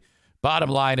poorly.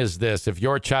 Bottom line is this. If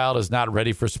your child is not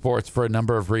ready for sports for a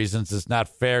number of reasons, it's not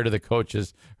fair to the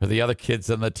coaches or the other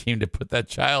kids on the team to put that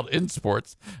child in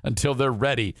sports until they're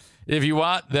ready. If you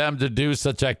want them to do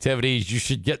such activities, you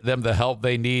should get them the help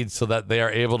they need so that they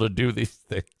are able to do these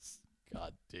things.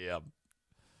 God damn.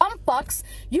 Fucks,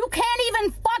 you can't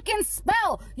even fucking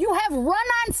spell. You have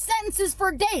run-on sentences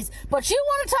for days, but you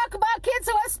want to talk about kids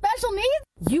who have special needs?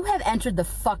 You have entered the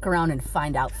fuck around and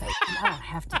find out phase. I don't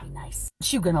have to be nice.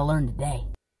 What you gonna learn today?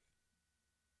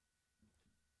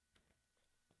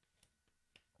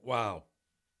 Wow.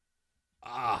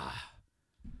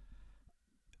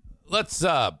 Let's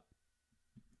talk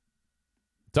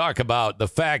about the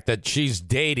fact that she's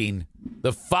dating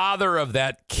the father of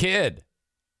that kid.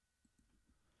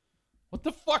 What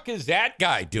the fuck is that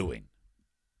guy doing?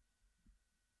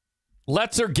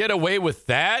 Lets her get away with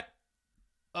that?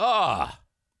 That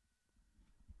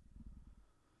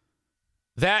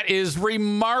is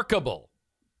remarkable.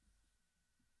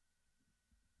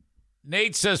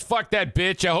 Nate says, fuck that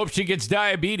bitch. I hope she gets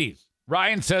diabetes.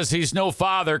 Ryan says he's no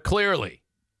father, clearly.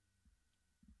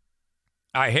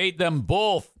 I hate them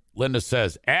both, Linda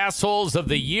says. Assholes of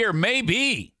the year,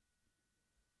 maybe.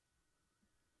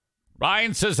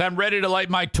 Ryan says, I'm ready to light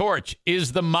my torch.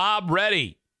 Is the mob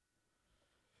ready?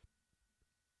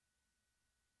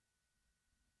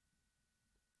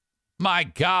 My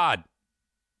God.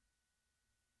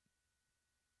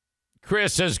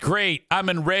 Chris says, great. I'm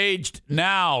enraged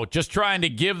now. Just trying to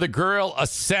give the girl a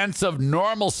sense of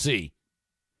normalcy.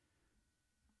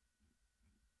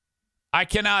 I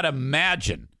cannot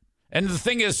imagine. And the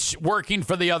thing is, working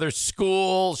for the other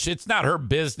school, it's not her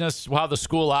business how the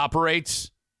school operates.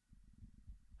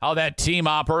 How that team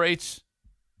operates.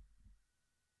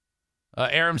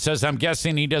 Aram says, I'm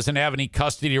guessing he doesn't have any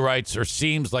custody rights or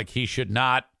seems like he should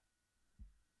not.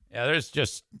 Yeah, there's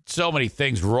just so many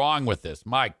things wrong with this.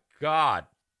 My God.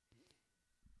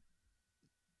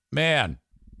 Man,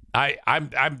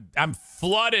 I'm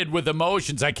flooded with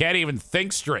emotions. I can't even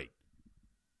think straight.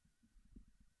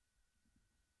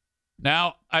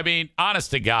 Now, I mean,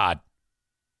 honest to God,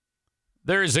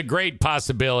 there is a great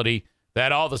possibility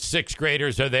that all the 6th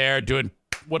graders are there doing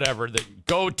whatever.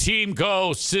 Go team,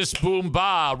 go, sis, boom,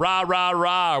 ba, rah, rah,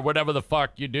 rah, or whatever the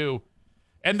fuck you do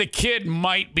and the kid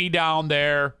might be down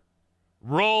there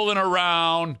rolling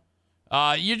around.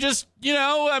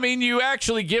 You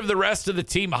actually give the rest of the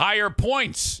team higher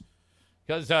points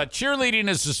because cheerleading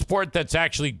is a sport that's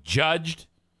actually judged.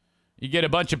 You get a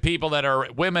bunch of people that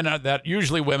are women,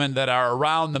 usually women that are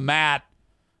around the mat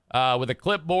with a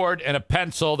clipboard and a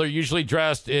pencil. They're usually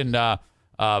dressed in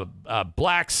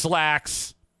black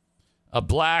slacks, a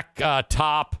black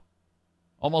top,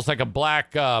 almost like a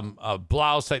black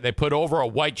blouse that they put over a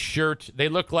white shirt. They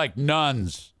look like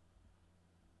nuns.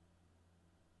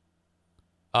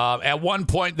 At one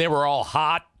point, they were all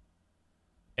hot,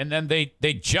 and then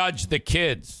they judged the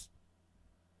kids.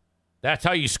 That's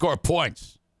how you score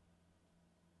points.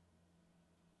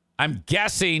 I'm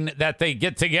guessing that they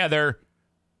get together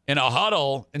in a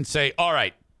huddle and say, all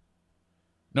right,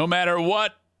 no matter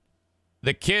what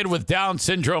the kid with Down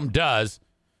syndrome does,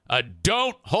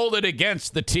 don't hold it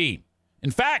against the team. In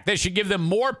fact, they should give them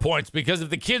more points because if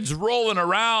the kid's rolling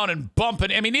around and bumping,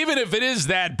 even if it is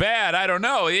that bad, I don't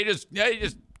know. You just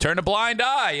turn a blind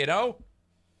eye,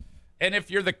 And if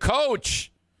you're the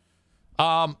coach,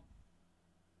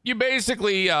 you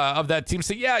basically of that team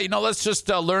say, let's just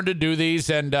learn to do these.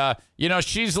 And,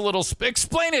 she's a little,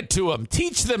 explain it to them.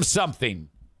 Teach them something.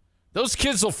 Those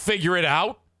kids will figure it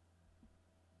out.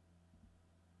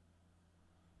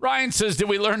 Ryan says, did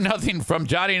we learn nothing from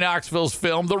Johnny Knoxville's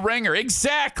film, The Ringer?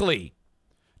 Exactly.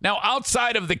 Now,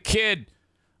 outside of the kid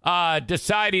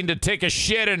deciding to take a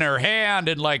shit in her hand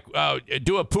and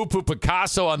do a poo-poo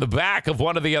Picasso on the back of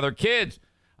one of the other kids,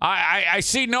 I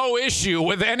see no issue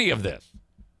with any of this.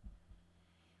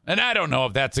 And I don't know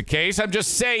if that's the case. I'm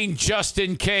just saying just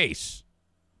in case.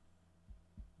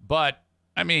 But,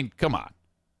 come on.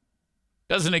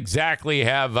 Doesn't exactly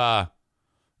have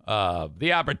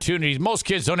the opportunities. Most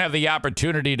kids don't have the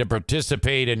opportunity to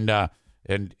participate in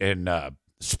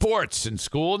sports in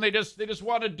school, and they just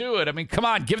want to do it. Come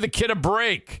on, give the kid a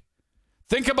break.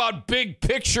 Think about big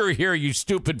picture here, you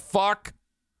stupid fuck.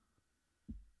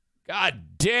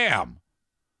 God damn.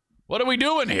 What are we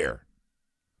doing here?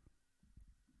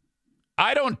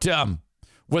 I don't,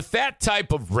 with that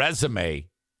type of resume,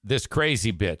 this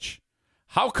crazy bitch,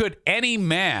 how could any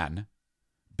man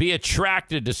be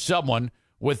attracted to someone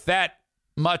with that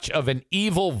much of an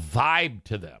evil vibe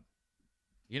to them?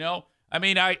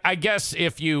 I guess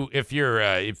if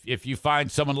you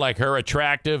find someone like her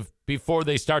attractive before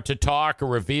they start to talk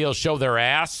or show their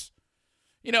ass,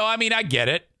 I get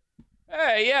it.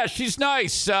 Hey, yeah, she's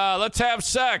nice. Let's have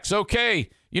sex.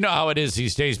 Okay. You know how it is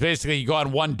these days. Basically, you go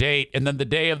on one date, and then the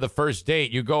day of the first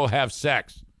date, you go have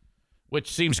sex, which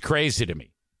seems crazy to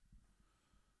me.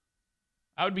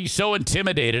 I would be so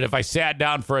intimidated if I sat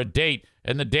down for a date,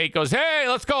 and the date goes, hey,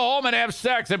 let's go home and have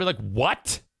sex. I'd be like,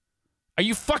 what? Are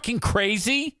you fucking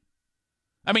crazy?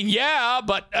 Yeah,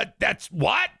 but that's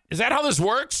what? Is that how this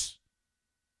works?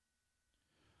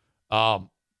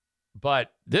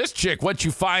 But this chick, once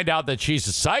you find out that she's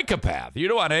a psychopath, you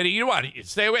don't want to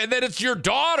stay away. And then it's your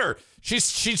daughter.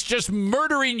 She's just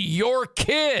murdering your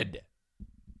kid.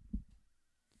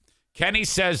 Kenny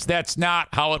says that's not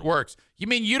how it works. You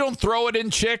mean you don't throw it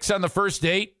in chicks on the first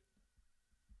date?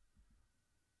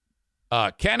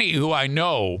 Kenny, who I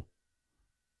know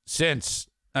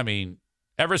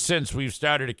ever since we've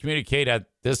started to communicate at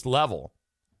this level,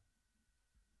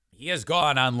 he has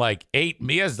gone on had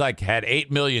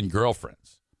 8 million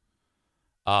girlfriends.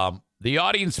 The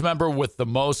audience member with the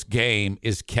most game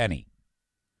is Kenny.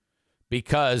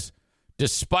 Because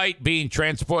despite being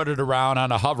transported around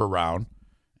on a hover round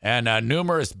and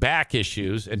numerous back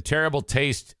issues and terrible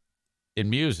taste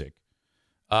in music,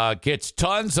 gets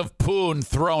tons of poon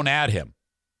thrown at him.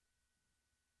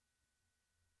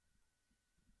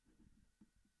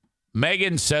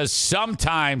 Megan says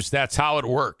sometimes that's how it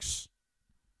works.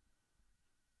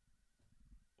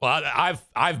 Well,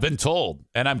 I've been told,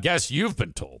 and I guess you've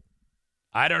been told.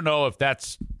 I don't know if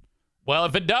that's, well,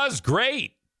 if it does,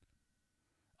 great.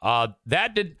 I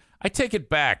take it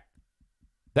back.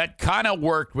 That kind of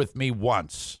worked with me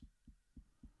once.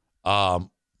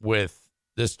 With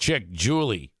this chick,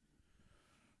 Julie,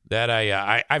 that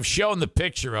I've shown the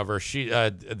picture of her. She,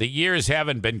 the years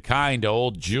haven't been kind to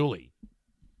old Julie.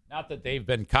 Not that they've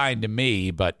been kind to me,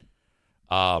 but,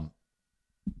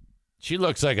 she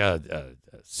looks like a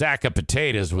sack of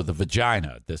potatoes with a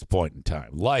vagina at this point in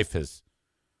time. Life is,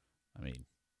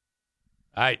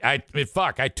 I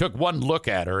took one look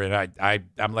at her and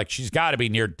I'm like, she's got to be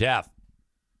near death.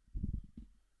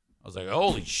 I was like,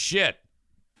 holy shit.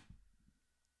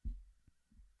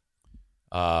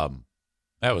 That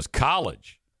was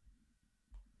college.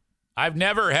 I'd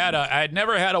never had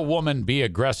a woman be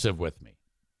aggressive with me.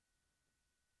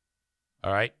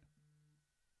 All right.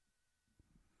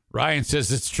 Ryan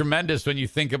says it's tremendous when you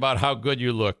think about how good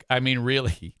you look. I mean,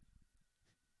 really.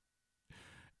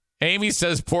 Amy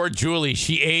says, poor Julie,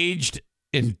 she aged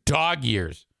in dog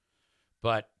years,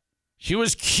 but she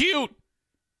was cute.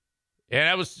 And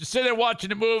I was sitting there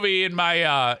watching a movie in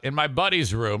my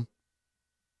buddy's room.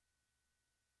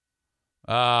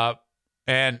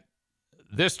 And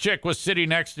this chick was sitting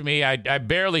next to me. I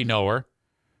barely know her.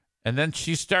 And then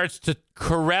she starts to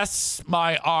caress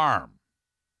my arm.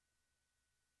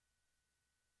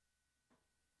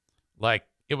 Like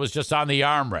it was just on the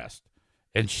armrest.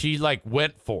 And she like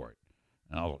went for it.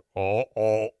 And I was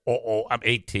like, I'm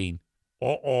 18.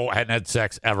 I hadn't had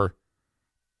sex ever.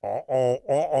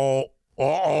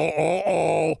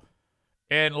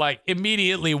 And like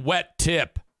immediately wet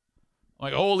tip. I'm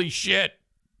like, holy shit.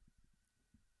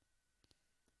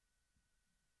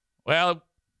 Well,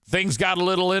 things got a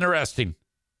little interesting.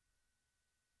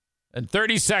 And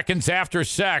 30 seconds after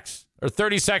sex, or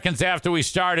 30 seconds after we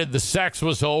started, the sex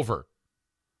was over.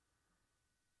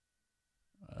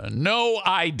 No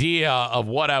idea of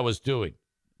what I was doing.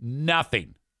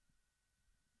 Nothing.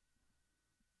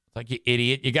 Like, you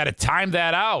idiot. You got to time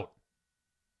that out.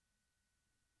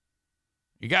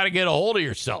 You got to get a hold of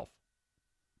yourself.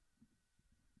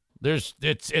 It's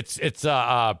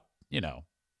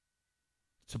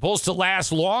supposed to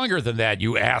last longer than that,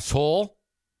 you asshole.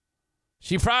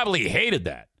 She probably hated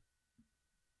that.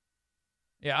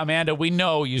 Yeah, Amanda, we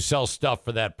know you sell stuff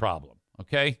for that problem,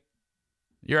 okay?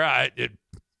 You're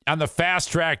on the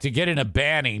fast track to getting a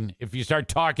banning if you start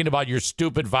talking about your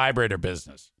stupid vibrator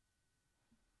business.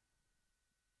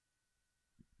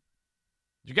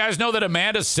 Did you guys know that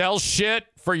Amanda sells shit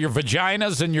for your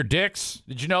vaginas and your dicks?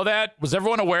 Did you know that? Was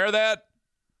everyone aware of that?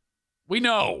 We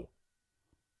know.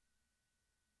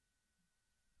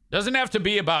 Doesn't have to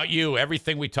be about you,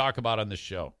 everything we talk about on this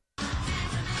show.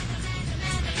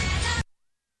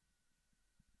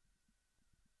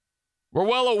 We're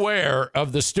well aware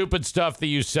of the stupid stuff that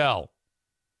you sell.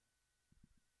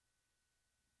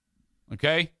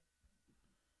 Okay?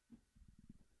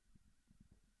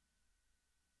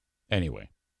 Anyway.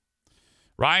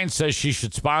 Ryan says she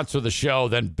should sponsor the show.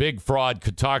 Then Big Fraud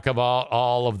could talk about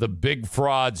all of the big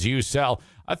frauds you sell.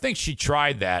 I think she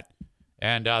tried that.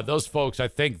 And those folks, I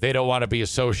think they don't want to be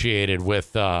associated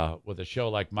with a show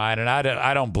like mine. And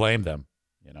I don't blame them.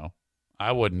 You know,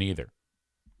 I wouldn't either.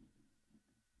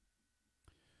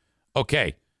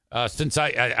 Okay, since I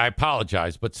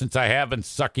apologize, but since I have been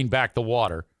sucking back the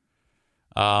water,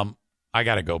 I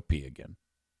got to go pee again.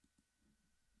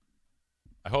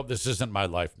 I hope this isn't my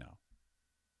life now.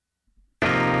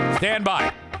 Stand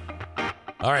by.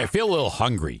 All right, I feel a little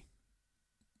hungry.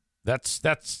 That's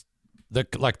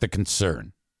the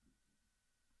concern.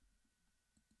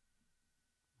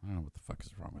 I don't know what the fuck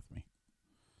is wrong with me.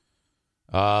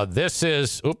 This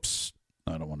is, oops,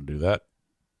 I don't want to do that.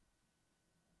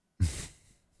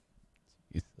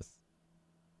 Jesus.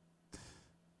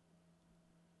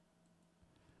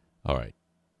 All right.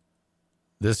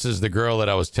 This is the girl that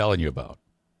I was telling you about.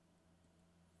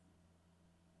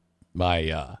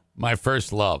 My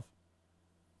first love.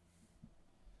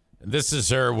 And this is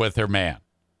her with her man.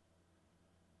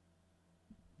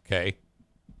 Okay.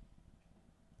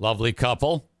 Lovely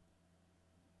couple.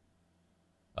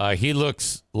 He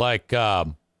looks like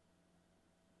you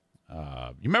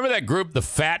remember that group, the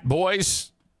Fat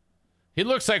Boys? He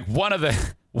looks like one of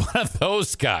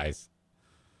those guys.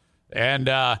 And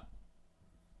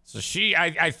so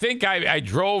I think I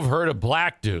drove her to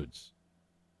black dudes,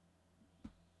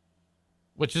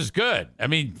 which is good. I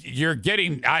mean, you're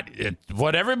getting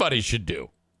what everybody should do.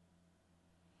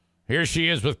 Here she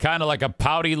is with kind of like a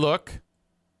pouty look.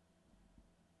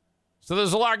 So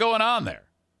there's a lot going on there.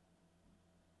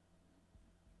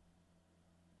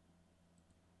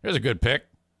 Here's a good pick.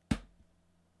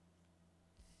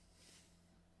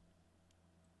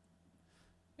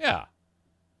 Yeah.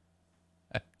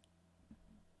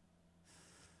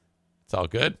 It's all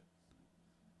good.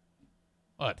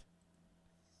 What?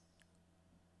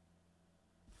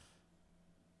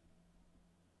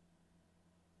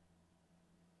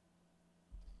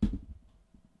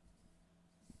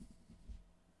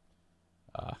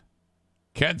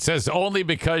 Kent says only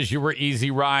because you were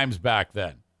easy rhymes back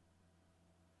then.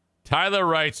 Tyler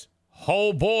writes,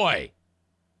 oh boy.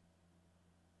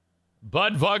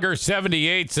 Bud Vugger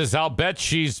 78 says, I'll bet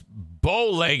she's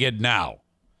bow-legged now.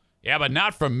 Yeah, but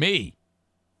not from me.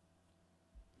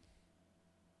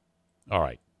 All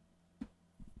right.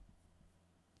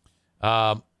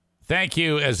 Thank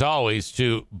you, as always,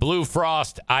 to Blue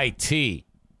Frost IT,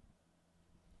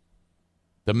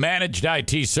 the managed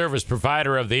IT service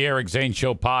provider of the Eric Zane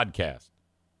Show podcast.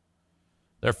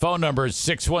 Their phone number is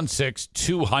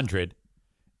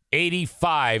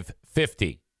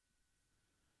 616-200-8550.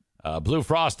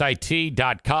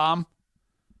 BlueFrostIT.com.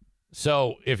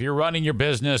 So if you're running your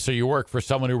business or you work for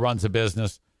someone who runs a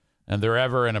business and they're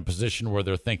ever in a position where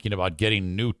they're thinking about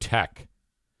getting new tech,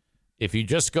 if you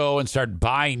just go and start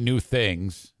buying new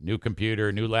things, new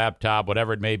computer, new laptop,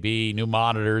 whatever it may be, new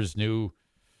monitors, new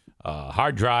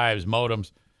hard drives,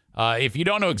 modems, if you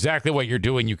don't know exactly what you're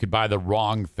doing, you could buy the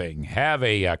wrong thing. Have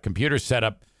a computer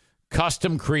setup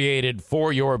custom created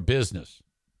for your business.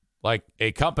 Like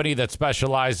a company that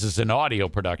specializes in audio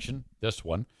production, this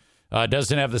one,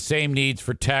 doesn't have the same needs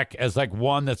for tech as like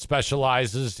one that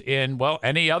specializes in, well,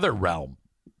 any other realm.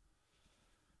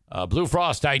 Blue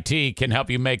Frost IT can help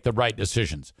you make the right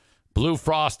decisions.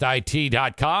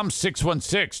 BlueFrostIT.com,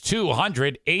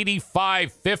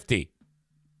 616-200-8550.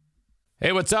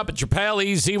 Hey, what's up? It's your pal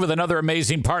EZ with another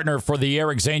amazing partner for the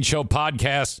Eric Zane Show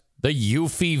podcast, the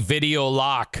Eufy Video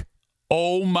Lock.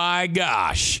 Oh my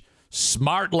gosh.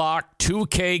 Smart lock,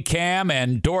 2K cam,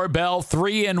 and doorbell,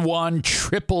 3-in-1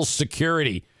 triple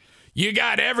security. You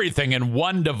got everything in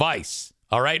one device,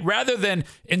 all right? Rather than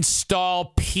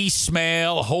install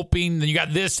piecemeal, hoping that you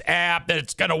got this app, that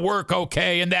it's going to work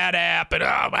okay, and that app, and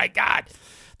oh my God.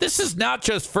 This is not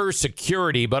just for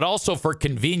security, but also for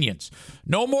convenience.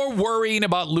 No more worrying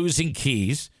about losing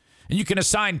keys. And you can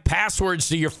assign passwords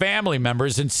to your family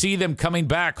members and see them coming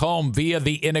back home via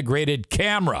the integrated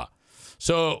camera.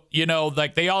 So, you know,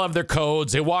 like they all have their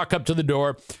codes. They walk up to the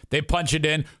door. They punch it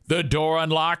in. The door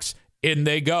unlocks. In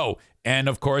they go. And,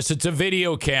 of course, it's a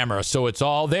video camera. So it's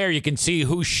all there. You can see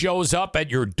who shows up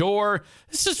at your door.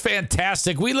 This is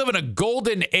fantastic. We live in a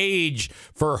golden age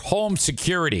for home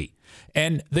security.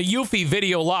 And the Eufy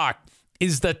Video Lock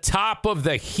is the top of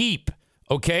the heap.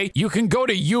 Okay, you can go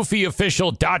to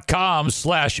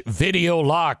eufyofficial.com/video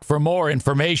lock for more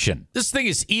information. This thing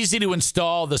is easy to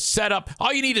install. The setup,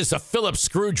 all you need is a Phillips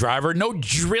screwdriver, no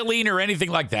drilling or anything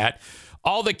like that.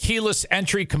 All the keyless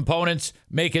entry components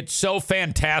make it so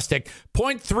fantastic.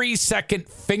 0.3-second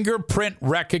fingerprint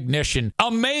recognition.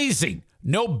 Amazing.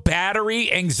 No battery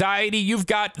anxiety. You've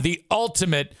got the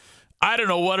ultimate, I don't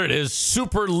know what it is,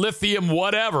 super lithium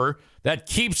whatever that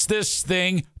keeps this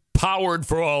thing powered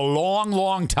for a long,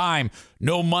 long time.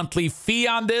 No monthly fee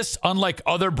on this, unlike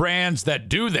other brands that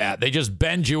do that. They just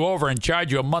bend you over and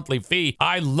charge you a monthly fee.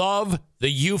 I love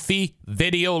the Eufy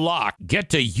Video Lock.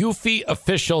 Get to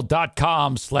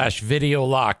eufyofficial.com/video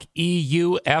lock.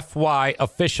 EUFY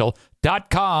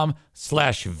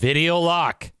official.com/video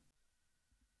lock.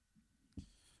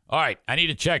 All right, I need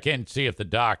to check in, see if the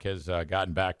doc has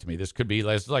gotten back to me. This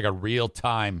is like a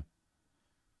real-time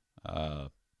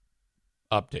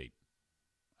update,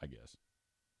 I guess.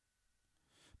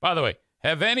 By the way,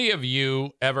 have any of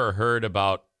you ever heard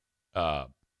about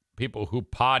people who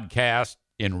podcast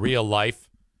in real life,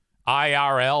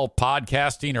 IRL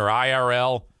podcasting or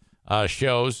IRL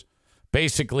shows?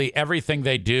 Basically, everything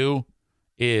they do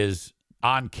is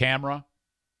on camera.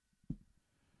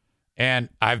 And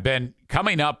I've been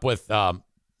coming up with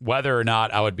whether or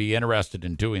not I would be interested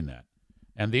in doing that.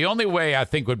 And the only way I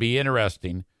think would be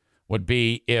interesting would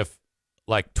be if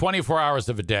like 24 hours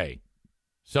of a day.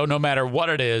 So no matter what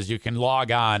it is, you can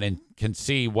log on and can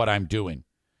see what I'm doing.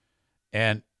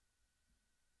 And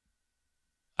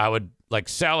I would like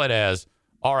sell it as,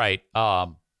 all right,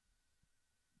 on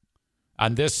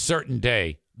this certain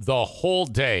day, the whole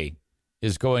day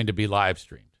is going to be live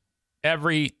streamed.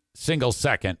 Every single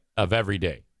second of every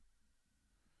day.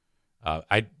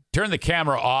 I turn the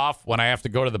camera off when I have to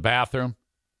go to the bathroom.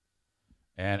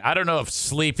 And I don't know if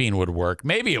sleeping would work.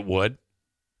 Maybe it would.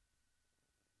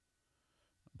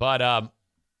 But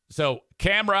so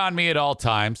camera on me at all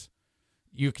times.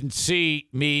 You can see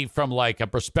me from like a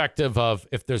perspective of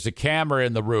if there's a camera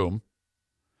in the room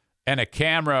and a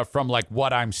camera from like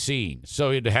what I'm seeing. So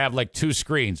you'd have like two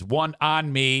screens, one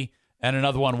on me and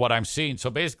another one what I'm seeing. So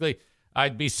basically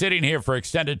I'd be sitting here for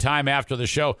extended time after the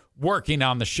show working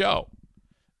on the show.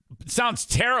 It sounds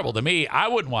terrible to me. I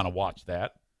wouldn't want to watch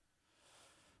that.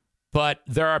 But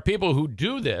there are people who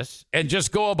do this and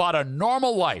just go about a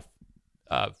normal life.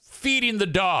 Feeding the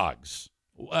dogs,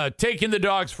 taking the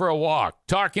dogs for a walk,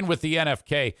 talking with the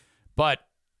NFK. But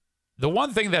the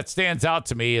one thing that stands out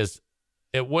to me is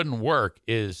it wouldn't work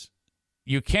is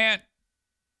you can't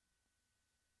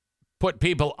put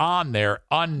people on there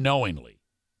unknowingly.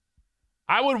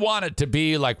 I would want it to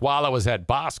be like while I was at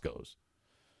Bosco's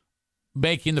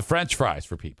making the French fries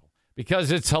for people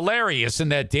because it's hilarious in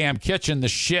that damn kitchen, the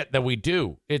shit that we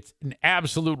do. It's an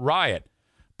absolute riot.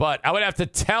 But I would have to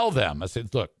tell them. I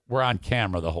said, look, we're on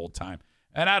camera the whole time.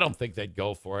 And I don't think they'd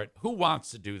go for it. Who wants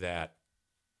to do that?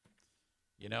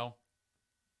 You know?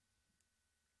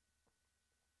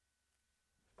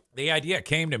 The idea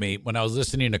came to me when I was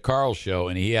listening to Carl's show,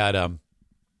 and he had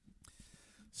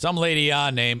some lady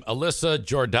on named Alyssa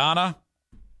Jordana,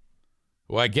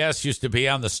 who I guess used to be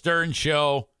on the Stern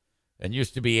Show and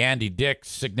used to be Andy Dick's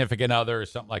significant other or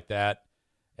something like that.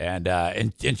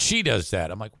 And she does that.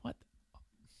 I'm like, what?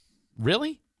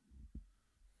 Really?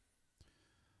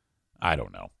 I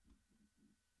don't know.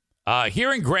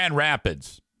 Here in Grand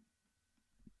Rapids,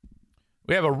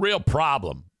 we have a real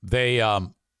problem. They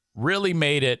really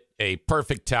made it a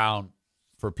perfect town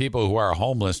for people who are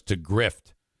homeless to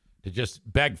grift, to just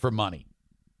beg for money.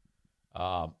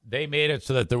 They made it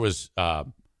so that there was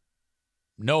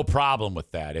no problem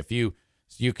with that. If you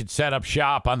could set up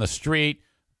shop on the street,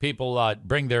 people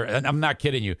bring their, and I'm not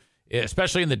kidding you,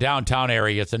 especially in the downtown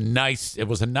area,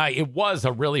 it was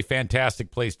a really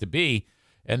fantastic place to be.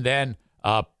 And then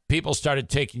people started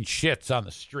taking shits on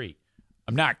the street.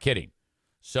 I'm not kidding.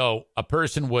 So a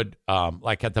person would,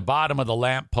 like at the bottom of the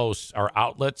lampposts are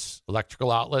outlets,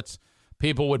 electrical outlets.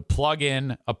 People would plug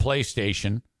in a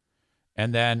PlayStation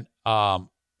and then and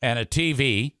a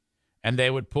TV, and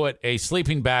they would put a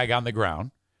sleeping bag on the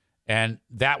ground, and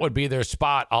that would be their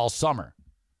spot all summer.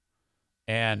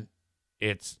 And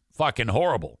it's fucking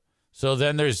horrible. So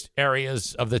then there's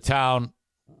areas of the town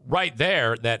right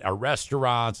there that are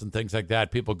restaurants and things like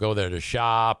that. People go there to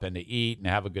shop and to eat and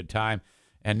have a good time.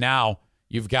 And now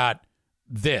you've got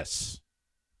this.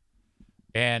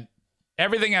 And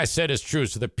everything I said is true.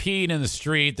 So they're peeing in the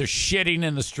street. They're shitting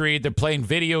in the street. They're playing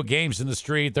video games in the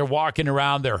street. They're walking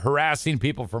around. They're harassing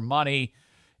people for money.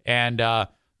 And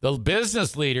the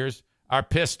business leaders are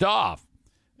pissed off.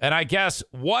 And I guess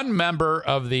one member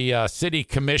of the city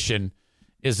commission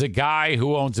is a guy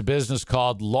who owns a business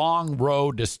called Long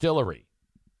Road Distillery.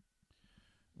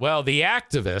 Well, the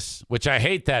activists, which I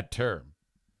hate that term,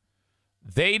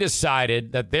 they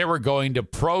decided that they were going to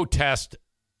protest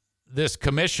this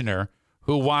commissioner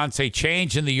who wants a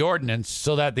change in the ordinance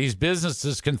so that these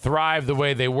businesses can thrive the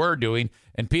way they were doing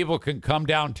and people can come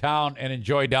downtown and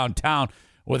enjoy downtown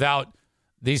without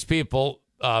these people,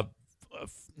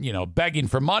 begging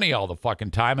for money all the fucking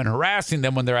time and harassing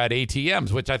them when they're at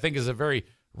ATMs, which I think is a very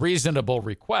reasonable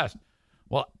request.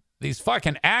 Well, these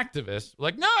fucking activists were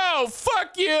like, no,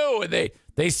 fuck you. And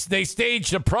they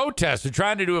staged a protest. They're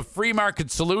trying to do a free market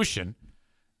solution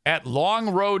at Long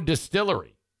Road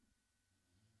Distillery.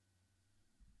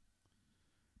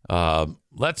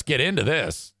 Let's get into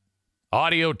this.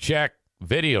 Audio check,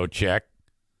 video check.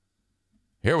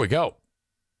 Here we go.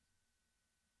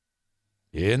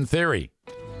 In theory.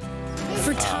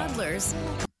 For toddlers.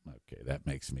 Okay, that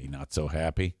makes me not so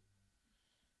happy.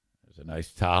 There's a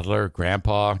nice toddler,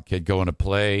 grandpa, kid going to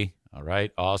play. All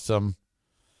right, awesome.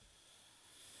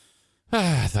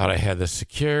 I thought I had this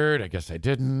secured. I guess I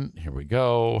didn't. Here we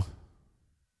go.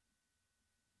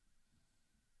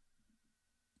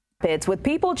 It's with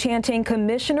people chanting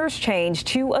commissioner's change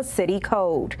to a city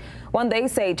code, one they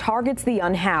say targets the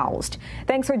unhoused.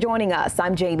 Thanks for joining us.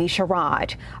 I'm Jamie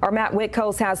Sherrod. Our Matt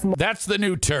Whitkos has more. That's the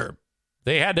new term.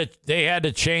 They had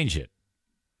to change it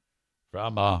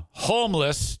from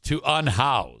homeless to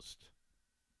unhoused.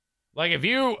 Like if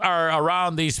you are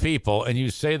around these people and you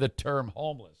say the term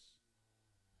homeless,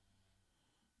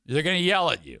 they're going to yell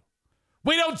at you.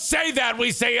 We don't say that.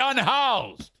 We say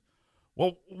unhoused.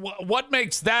 Well, what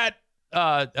makes that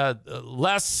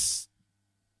less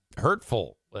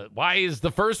hurtful? Why is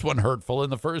the first one hurtful in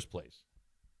the first place?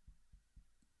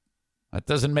 That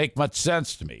doesn't make much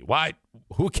sense to me. Why?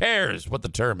 Who cares what the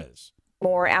term is?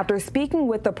 More after speaking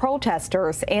with the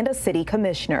protesters and a city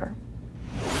commissioner.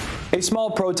 A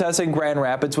small protest in Grand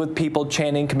Rapids with people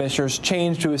chanting commissioners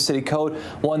change to a city code,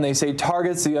 one they say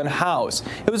targets the unhoused.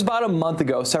 It was about a month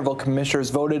ago several commissioners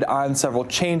voted on several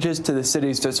changes to the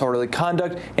city's disorderly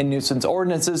conduct and nuisance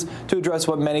ordinances to address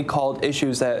what many called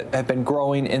issues that have been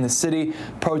growing in the city.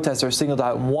 Protesters singled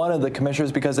out one of the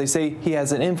commissioners because they say he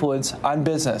has an influence on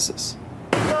businesses.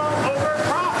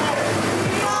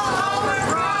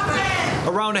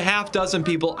 Around a half dozen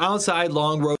people outside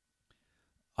Long Road.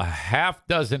 A half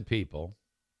dozen people.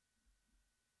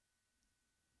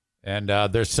 And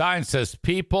their sign says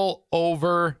people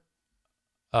over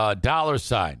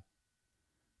 $.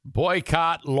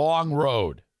 Boycott Long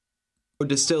Road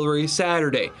Distillery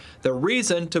Saturday. The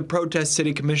reason to protest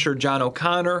City Commissioner John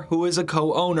O'Connor, who is a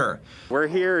co-owner. We're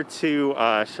here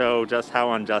to show just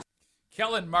how unjust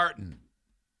Kellen Martin,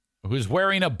 who's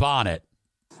wearing a bonnet.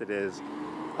 it is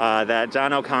that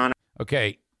John O'Connor.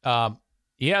 Okay.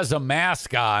 He has a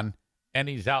mask on, and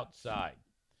he's outside.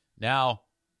 Now,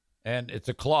 and it's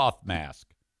a cloth mask.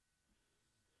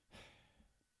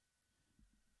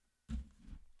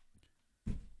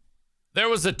 There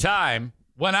was a time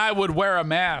when I would wear a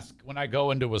mask when I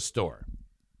go into a store.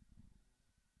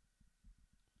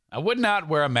 I would not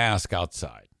wear a mask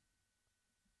outside.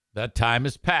 That time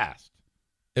is past.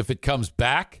 If it comes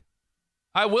back,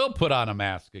 I will put on a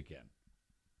mask again.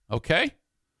 Okay?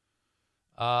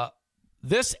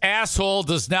 This asshole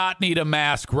does not need a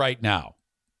mask right now.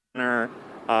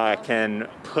 Can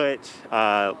put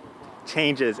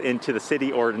changes into the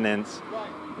city ordinance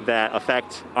that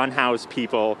affect unhoused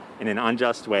people in an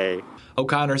unjust way.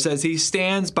 O'Connor says he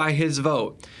stands by his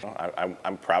vote.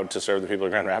 I'm proud to serve the people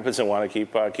of Grand Rapids and want to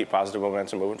keep positive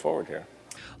momentum moving forward here.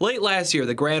 Late last year,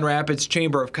 the Grand Rapids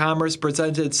Chamber of Commerce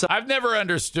presented I've never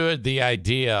understood the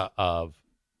idea of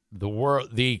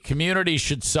the community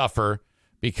should suffer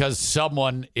because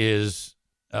someone is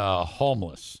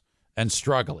homeless and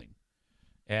struggling.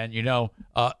 And,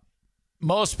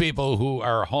 most people who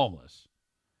are homeless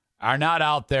are not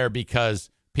out there because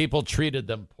people treated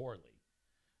them poorly.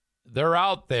 They're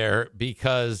out there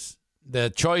because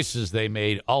the choices they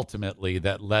made ultimately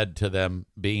that led to them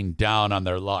being down on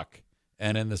their luck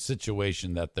and in the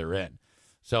situation that they're in.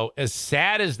 So as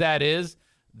sad as that is,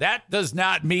 that does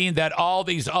not mean that all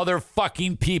these other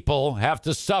fucking people have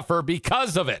to suffer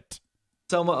because of it.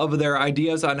 Some of their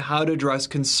ideas on how to address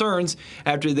concerns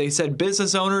after they said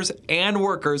business owners and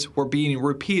workers were being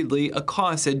repeatedly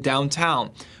accosted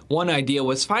downtown. One idea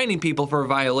was fining people for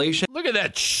violations. Look at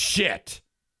that shit.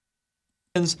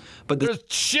 But there's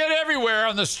shit everywhere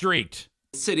on the street.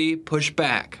 The city pushed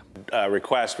back.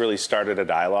 Request really started a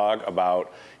dialogue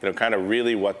about, kind of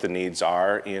really what the needs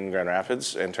are in Grand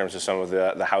Rapids in terms of some of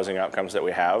the housing outcomes that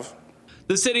we have.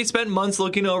 The city spent months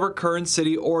looking over current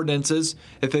city ordinances.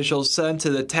 Officials sent to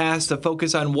the task to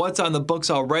focus on what's on the books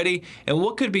already and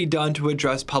what could be done to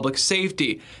address public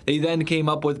safety. They then came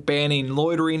up with banning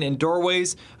loitering in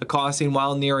doorways, accosting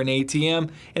while near an ATM,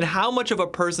 and how much of a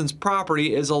person's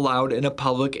property is allowed in a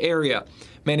public area.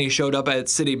 Many showed up at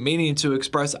city meetings to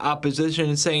express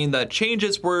opposition, saying that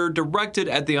changes were directed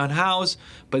at the unhoused,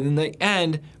 but in the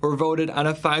end were voted on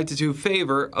a 5-2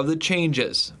 favor of the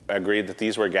changes. I agreed that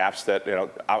these were gaps that,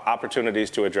 opportunities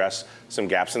to address some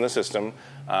gaps in the system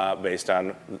based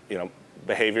on,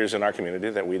 behaviors in our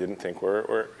community that we didn't think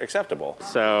were acceptable.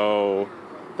 So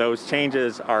those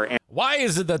changes are... Why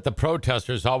is it that the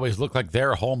protesters always look like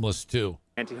they're homeless too?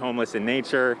 Anti-homeless in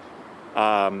nature.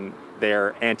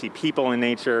 They're anti-people in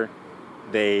nature.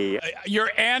 You're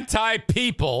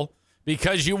anti-people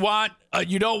because you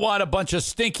don't want a bunch of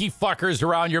stinky fuckers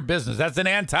around your business. That's an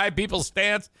anti-people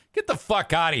stance. Get the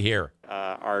fuck out of here.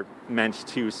 Are meant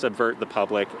to subvert the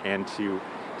public and to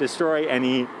destroy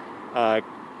any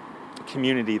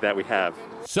community that we have.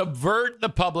 Subvert the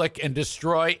public and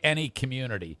destroy any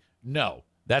community. No.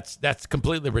 That's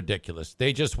completely ridiculous.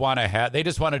 They just want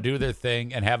to do their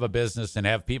thing and have a business and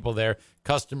have people there,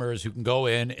 customers who can go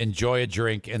in, enjoy a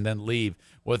drink, and then leave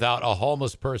without a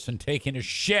homeless person taking a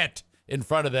shit in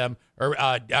front of them or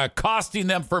costing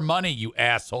them for money, you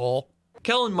asshole.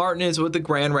 Kellen Martin is with the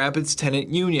Grand Rapids Tenant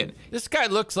Union. This guy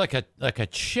looks like a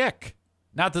chick.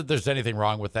 Not that there's anything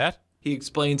wrong with that. He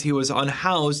explains he was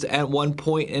unhoused at one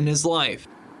point in his life.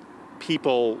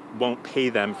 People won't pay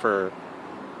them for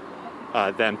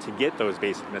them to get those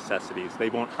basic necessities. They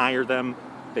won't hire them.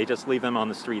 They just leave them on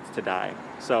the streets to die.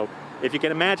 So if you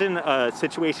can imagine a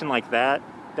situation like that,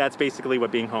 that's basically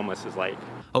what being homeless is like.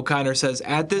 O'Connor says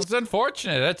it's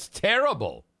unfortunate. That's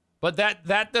terrible. But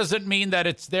that doesn't mean that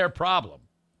it's their problem.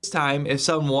 This time, if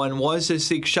someone was to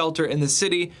seek shelter in the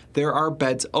city, there are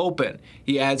beds open.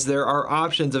 He adds there are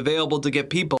options available to get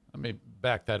people. Let me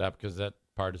back that up because that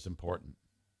part is important.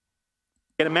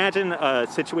 You can imagine a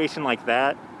situation like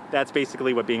that. That's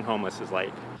basically what being homeless is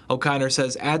like. O'Connor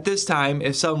says at this time,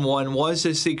 if someone was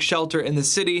to seek shelter in the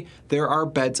city, there are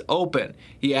beds open.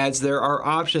 He adds there are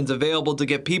options available to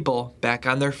get people back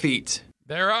on their feet.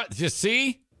 There are, you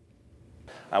see?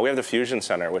 We have the Fusion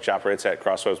Center, which operates at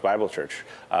Crossroads Bible Church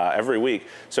every week.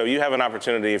 So you have an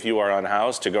opportunity, if you are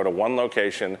unhoused, to go to one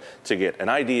location to get an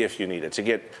ID if you need it, to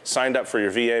get signed up for your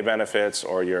VA benefits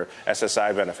or your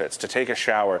SSI benefits, to take a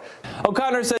shower.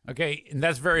 O'Connor said... Okay, and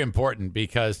that's very important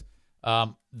because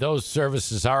those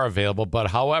services are available. But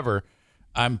however,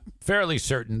 I'm fairly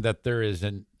certain that there is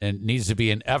and needs to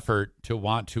be an effort to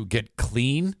want to get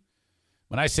clean.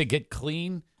 When I say get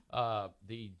clean,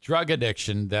 the drug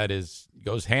addiction that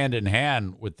goes hand in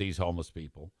hand with these homeless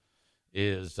people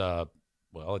is,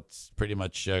 it's pretty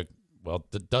much, it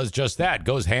does just that,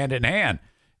 goes hand in hand.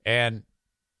 And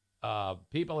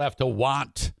people have to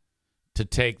want to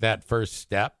take that first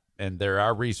step. And there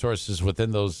are resources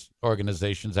within those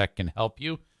organizations that can help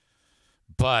you.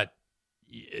 But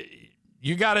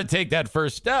you got to take that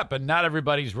first step, and not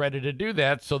everybody's ready to do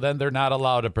that. So then they're not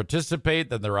allowed to participate.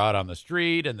 Then they're out on the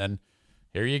street, and then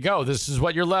here you go. This is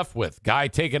what you're left with. Guy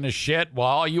taking a shit while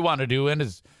all you want to do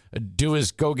is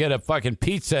go get a fucking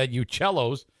pizza at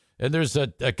Uccello's, and there's a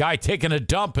guy taking a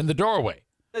dump in the doorway.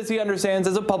 As he understands,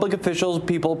 as a public official,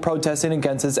 people protesting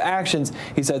against his actions.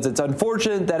 He says it's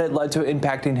unfortunate that it led to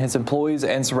impacting his employees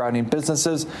and surrounding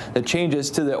businesses. The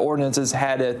changes to the ordinances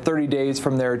had 30 days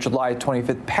from their July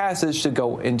 25th passage to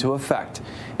go into effect.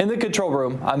 In the control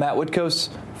room, I'm Matt Whitkos,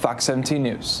 Fox 17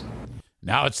 News.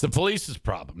 Now it's the police's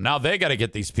problem. Now they got to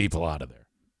get these people out of there.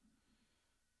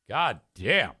 God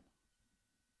damn.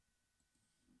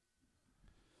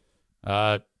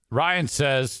 Bob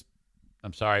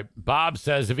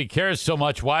says, if he cares so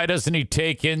much, why doesn't he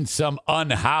take in some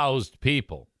unhoused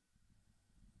people?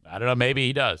 I don't know. Maybe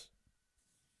he does.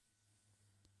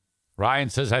 Ryan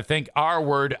says, I think our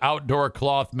word outdoor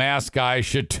cloth mask guy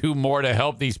should do more to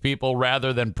help these people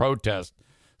rather than protest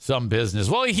some business.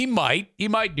 Well, he might. He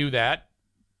might do that.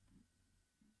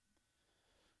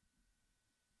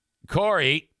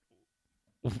 Corey,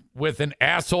 with an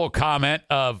asshole comment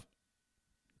of,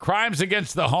 crimes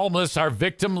against the homeless are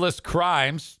victimless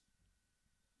crimes.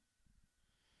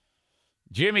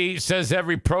 Jimmy says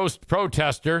every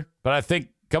protester, but I think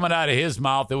coming out of his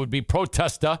mouth, it would be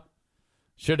protesta,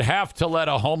 should have to let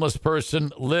a homeless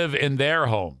person live in their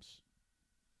homes.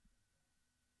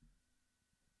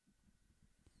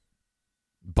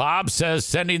 Bob says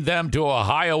sending them to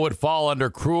Ohio would fall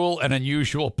under cruel and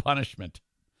unusual punishment,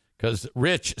 because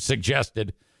Rich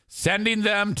suggested sending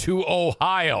them to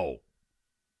Ohio.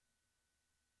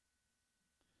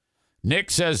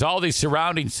 Nick says all these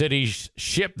surrounding cities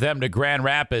ship them to Grand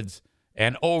Rapids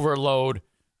and overload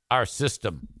our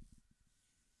system.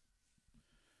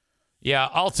 Yeah,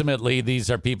 ultimately,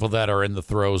 these are people that are in the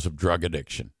throes of drug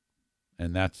addiction.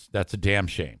 And that's a damn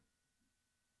shame.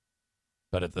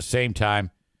 But at the same time,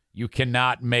 you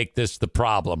cannot make this the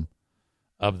problem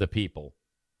of the people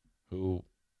who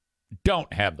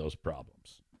don't have those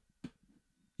problems.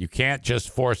 You can't just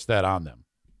force that on them.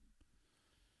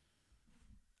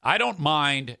 I don't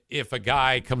mind if a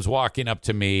guy comes walking up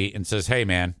to me and says, hey,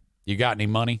 man, you got any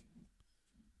money?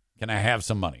 Can I have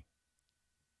some money?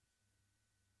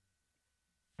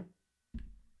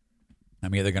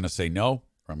 I'm either going to say no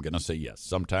or I'm going to say yes.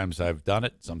 Sometimes I've done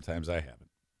it. Sometimes I haven't.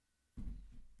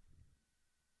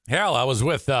 Hell, I was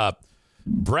with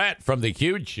Brett from The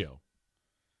Huge Show.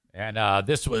 And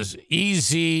this was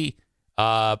easy,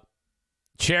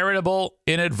 charitable,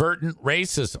 inadvertent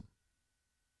racism.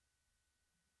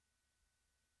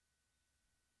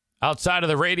 Outside of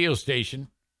the radio station,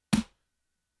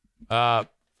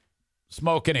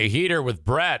 smoking a heater with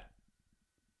Brett,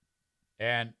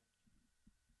 and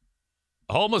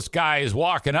a homeless guy is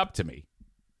walking up to me.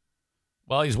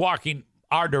 Well, he's walking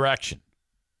our direction.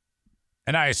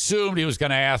 And I assumed he was going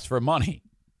to ask for money.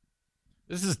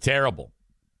 This is terrible.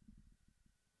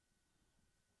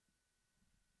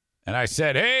 And I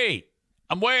said, hey,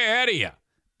 I'm way ahead of you.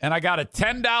 And I got a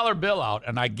 $10 bill out,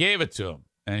 and I gave it to him.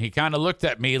 And he kind of looked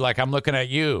at me like I'm looking at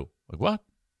you. Like, what?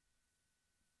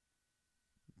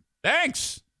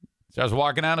 Thanks. So I was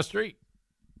walking down the street.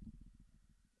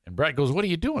 And Brett goes, what are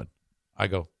you doing? I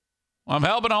go, well, I'm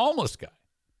helping a homeless guy.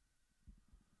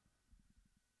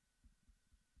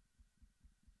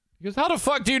 He goes, how the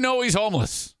fuck do you know he's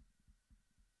homeless?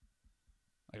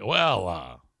 I go,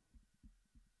 well,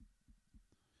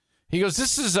 he goes,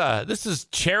 this is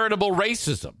charitable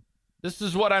racism. This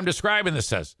is what I'm describing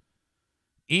this as.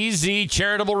 Easy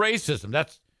charitable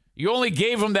racism. You only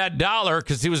gave him that $1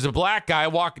 because he was a black guy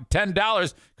walking $10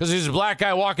 because he's a black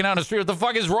guy walking down the street. What the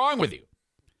fuck is wrong with you?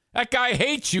 That guy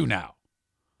hates you now.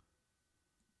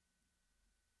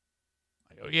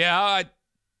 I go, yeah,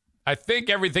 I think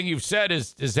everything you've said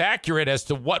is accurate as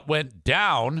to what went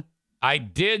down. I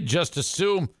did just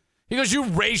assume. He goes, you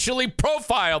racially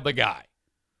profiled the guy.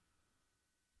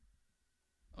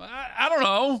 I don't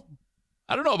know.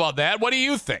 I don't know about that. What do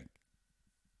you think?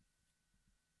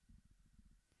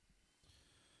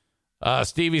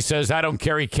 Stevie says, I don't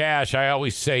carry cash. I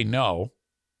always say no.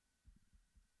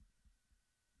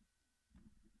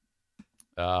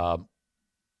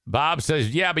 Bob says,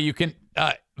 yeah, but you can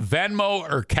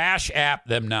Venmo or Cash App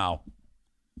them now.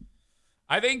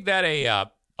 I think that a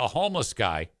homeless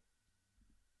guy,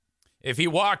 if he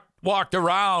walked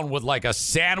around with like a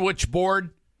sandwich board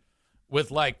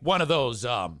with like one of those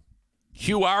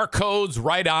QR codes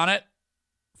right on it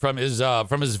from his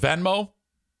Venmo,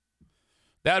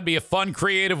 that would be a fun,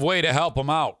 creative way to help him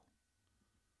out.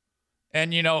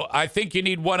 And, you know, I think you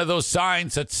need one of those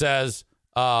signs that says,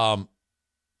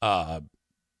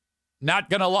 not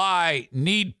gonna lie,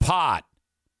 need pot.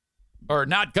 Or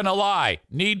not gonna lie,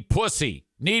 need pussy.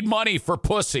 Need money for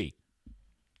pussy.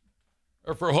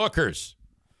 Or for hookers.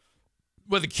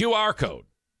 With a QR code.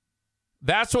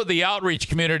 That's what the outreach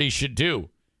community should do.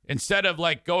 Instead of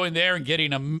like going there and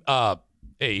getting a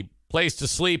place to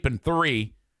sleep in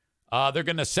 3, they're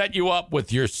going to set you up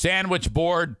with your sandwich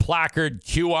board placard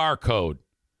QR code.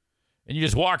 And you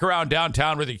just walk around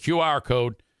downtown with your QR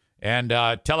code and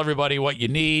tell everybody what you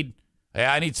need. Hey,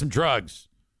 I need some drugs.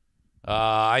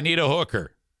 I need a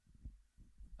hooker.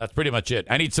 That's pretty much it.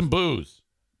 I need some booze.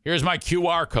 Here's my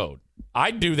QR code.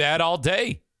 I'd do that all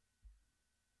day.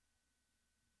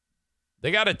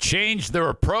 They got to change their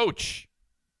approach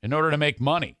in order to make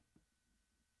money.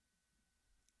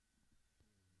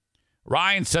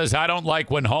 Ryan says, I don't like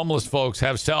when homeless folks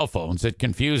have cell phones. It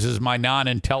confuses my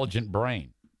non-intelligent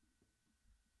brain.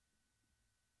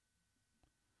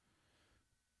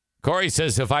 Corey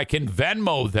says, if I can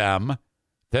Venmo them,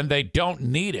 then they don't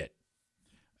need it.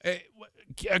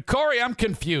 Corey, I'm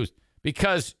confused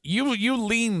because you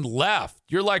lean left.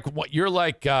 You're like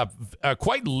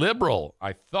quite liberal,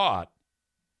 I thought.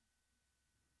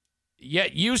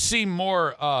 Yet you seem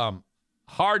more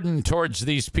hardened towards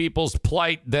these people's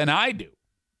plight than I do.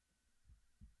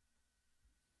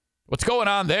 What's going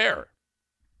on there?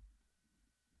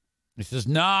 He says,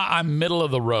 nah, I'm middle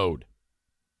of the road.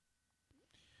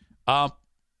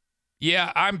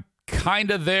 Yeah, I'm kind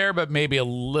of there, but maybe a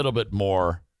little bit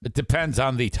more. It depends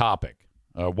on the topic,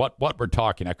 what we're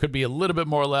talking. I could be a little bit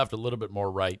more left, a little bit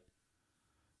more right.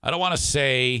 I don't want to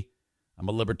say I'm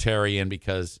a libertarian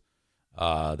because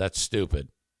that's stupid.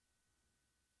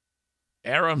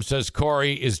 Aram says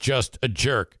Corey is just a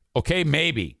jerk. Okay,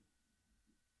 maybe.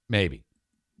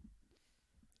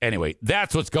 Anyway,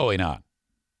 that's what's going on.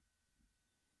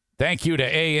 Thank you to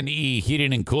A&E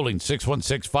Heating and Cooling,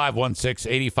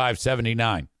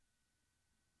 616-516-8579.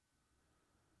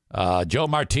 Joe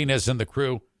Martinez and the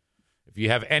crew. If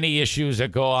you have any issues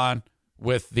that go on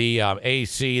with the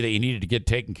AC that you needed to get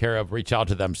taken care of, reach out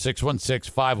to them,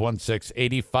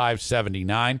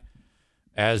 616-516-8579.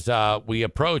 As we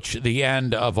approach the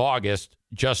end of August,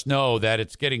 just know that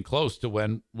it's getting close to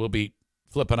when we'll be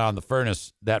flipping on the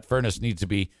furnace. That furnace needs to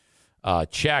be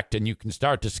checked, and you can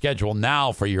start to schedule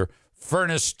now for your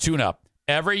furnace tune-up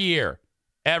every year.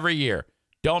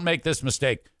 Don't make this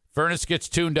mistake. Furnace gets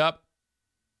tuned up.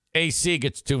 AC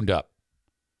gets tuned up.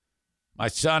 My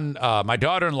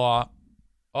daughter-in-law,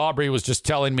 Aubrey, was just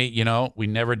telling me, we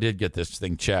never did get this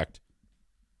thing checked.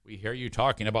 We hear you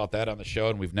talking about that on the show,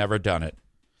 and we've never done it.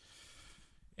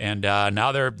 And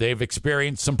now they've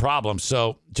experienced some problems.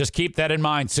 So just keep that in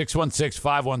mind,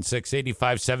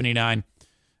 616-516-8579.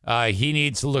 He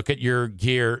needs to look at your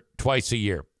gear twice a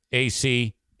year,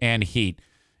 AC and heat.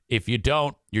 If you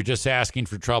don't, you're just asking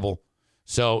for trouble.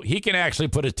 So he can actually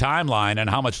put a timeline on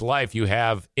how much life you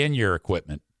have in your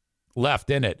equipment left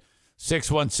in it.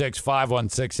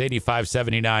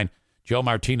 616-516-8579. Joe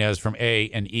Martinez from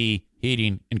A&E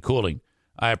Heating and Cooling.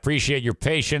 I appreciate your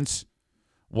patience.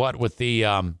 What with the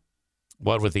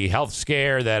health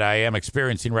scare that I am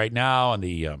experiencing right now and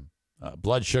the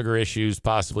blood sugar issues,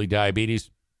 possibly diabetes,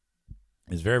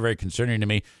 is very, very concerning to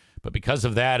me. But because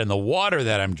of that and the water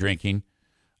that I'm drinking,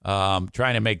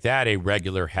 trying to make that a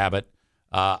regular habit,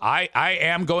 I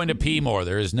am going to pee more.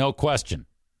 There is no question.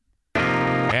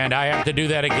 And I have to do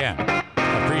that again.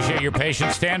 I appreciate your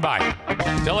patience. Stand by.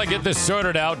 Until I get this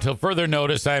sorted out, till further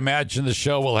notice, I imagine the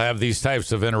show will have these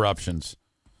types of interruptions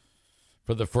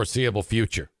for the foreseeable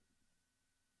future.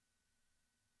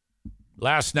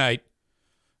 Last night,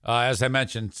 as I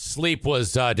mentioned, sleep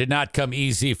did not come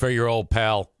easy for your old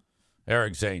pal,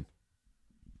 Eric Zane.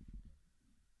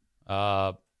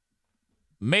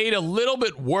 Made a little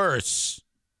bit worse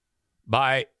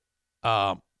by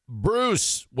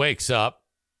Bruce wakes up,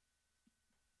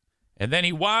 and then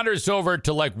he wanders over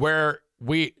to like where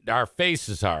our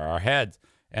faces are, our heads,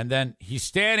 and then he's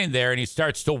standing there and he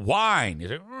starts to whine. He's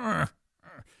like, "Urgh."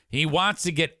 He wants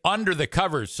to get under the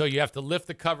covers, so you have to lift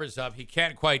the covers up. He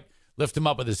can't quite lift them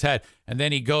up with his head, and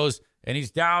then he goes and he's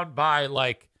down by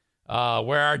like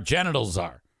where our genitals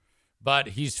are, but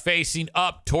he's facing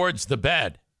up towards the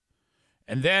bed.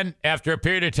 And then after a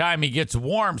period of time, he gets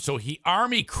warm, so he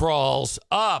army crawls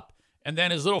up, and then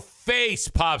his little face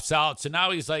pops out. So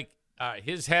now he's like,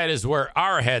 his head is where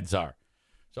our heads are.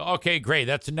 So, okay, great.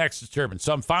 That's the next disturbance.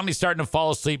 So I'm finally starting to fall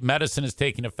asleep. Medicine is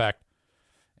taking effect.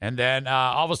 And then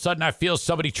all of a sudden, I feel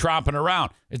somebody tromping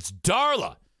around. It's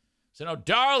Darla. So now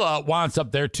Darla wants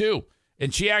up there, too.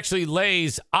 And she actually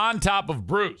lays on top of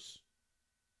Bruce.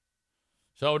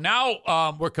 So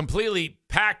now we're completely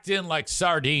packed in like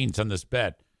sardines on this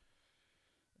bed.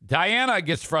 Diana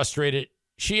gets frustrated.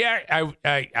 She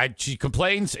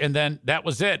complains, and then that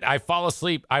was it. I fall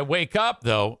asleep. I wake up,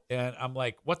 though, and I'm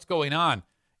like, what's going on?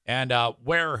 And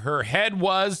where her head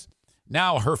was,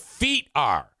 now her feet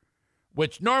are,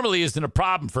 which normally isn't a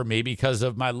problem for me because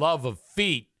of my love of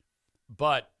feet.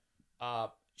 But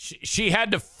she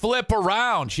had to flip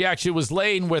around. She actually was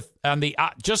laying with on the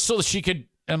just so she could.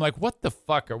 And I'm like, what the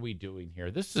fuck are we doing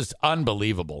here? This is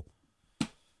unbelievable.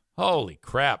 Holy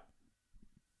crap.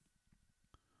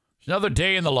 Another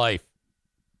day in the life.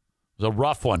 It was a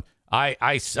rough one.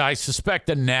 I suspect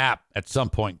a nap at some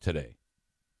point today.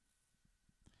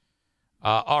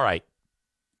 All right.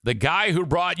 The guy who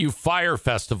brought you Fire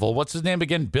Festival, what's his name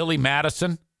again? Billy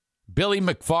Madison? Billy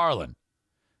McFarland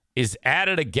is at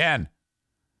it again.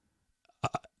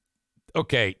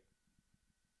 Okay.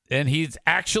 And he's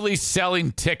actually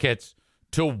selling tickets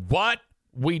to what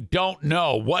we don't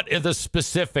know. What are the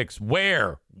specifics?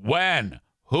 Where? When?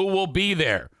 Who will be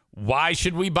there? Why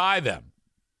should we buy them?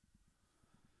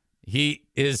 He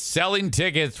is selling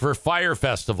tickets for Fire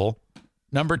Festival,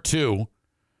 number 2,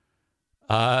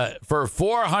 for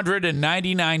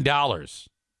 $499.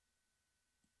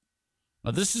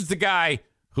 Now, this is the guy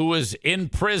who was in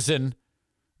prison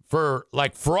for,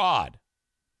 like, fraud.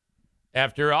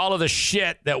 After all of the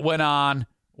shit that went on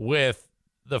with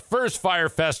the first Fire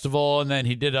Festival, and then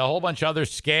he did a whole bunch of other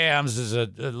scams. There's a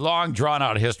long,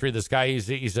 drawn-out history of this guy.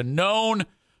 He's a known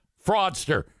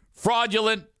fraudster,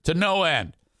 fraudulent to no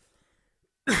end.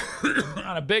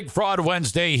 On a big Fraud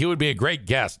Wednesday, he would be a great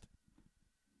guest.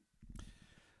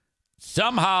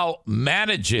 Somehow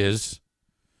manages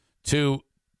to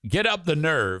get up the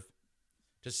nerve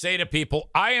to say to people,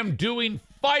 I am doing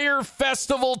Fire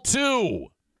Festival 2.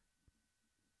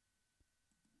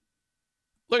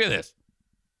 Look at this.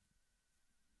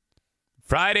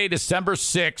 Friday, December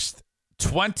 6th,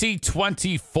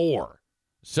 2024.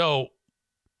 So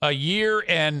a year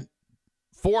and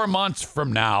 4 months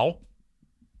from now.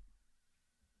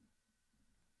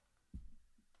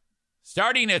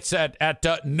 Starting it's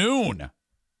at noon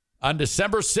on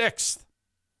December 6th.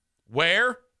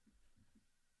 Where?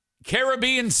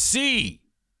 Caribbean Sea.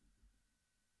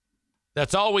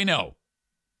 That's all we know.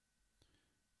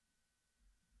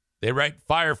 They write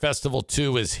Fire Festival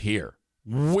 2 is here.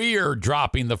 We're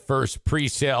dropping the first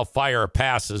pre-sale fire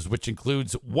passes, which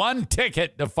includes 1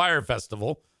 ticket to Fire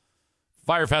Festival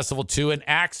 2, and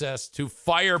access to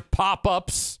fire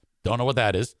pop-ups. Don't know what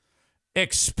that is.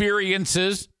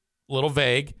 Experiences, a little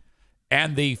vague,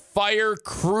 and the fire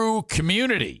crew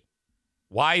community.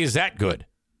 Why is that good?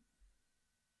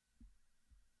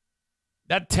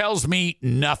 That tells me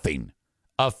nothing.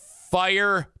 A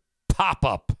fire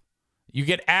pop-up. You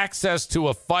get access to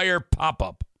a fire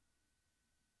pop-up.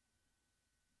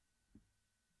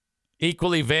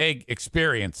 Equally vague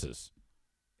experiences.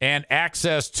 And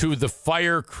access to the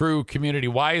fire crew community.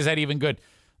 Why is that even good?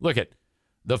 Look at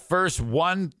the first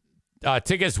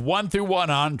tickets 1 through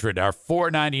 100 are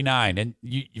 $4.99. And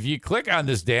if you click on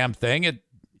this damn thing,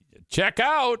 check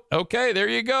out. Okay, there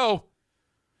you go.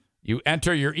 You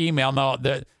enter your email. No,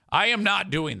 I am not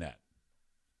doing that.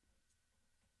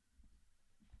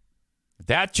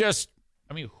 That just,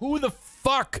 I mean, who the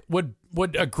fuck would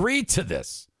agree to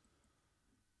this?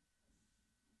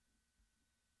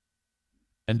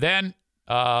 And then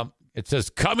it says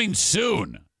coming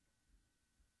soon.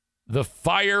 The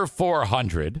Fire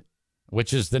 400,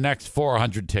 which is the next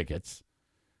 400 tickets,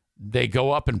 they go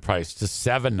up in price to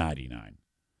 $7.99.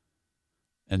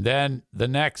 And then the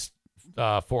next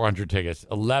 400 tickets,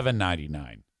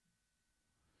 $11.99.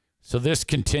 So this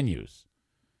continues.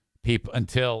 People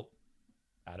until,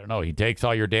 I don't know, he takes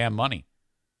all your damn money.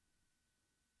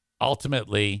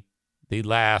 Ultimately, the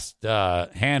last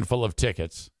handful of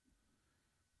tickets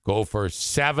go for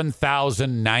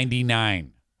 $7,099.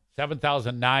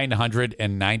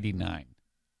 $7,999.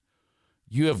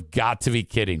 You have got to be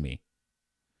kidding me.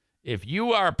 If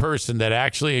you are a person that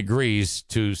actually agrees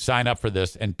to sign up for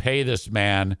this and pay this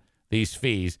man these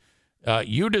fees,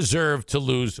 you deserve to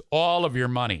lose all of your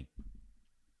money.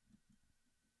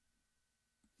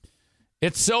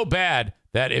 It's so bad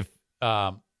that if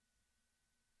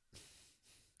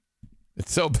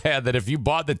you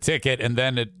bought the ticket and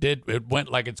then it went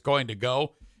like it's going to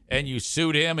go, and you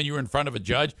sued him and you were in front of a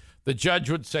judge, the judge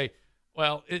would say,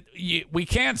 well, we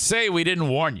can't say we didn't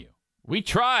warn you. We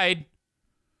tried.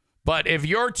 But if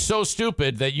you're so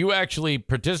stupid that you actually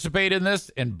participate in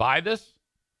this and buy this,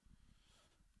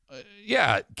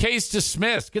 case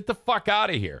dismissed. Get the fuck out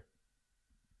of here.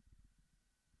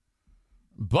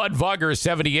 Bud Vugger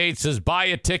 78 says, buy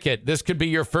a ticket. This could be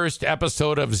your first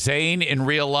episode of Zane in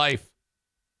real life.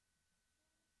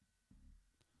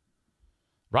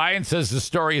 Ryan says the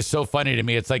story is so funny to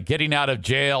me. It's like getting out of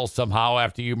jail somehow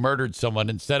after you murdered someone.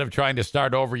 Instead of trying to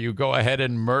start over, you go ahead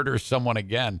and murder someone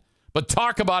again. But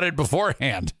talk about it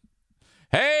beforehand.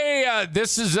 Hey,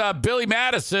 this is Billy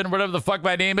Madison, whatever the fuck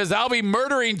my name is. I'll be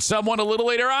murdering someone a little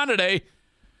later on today.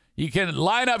 You can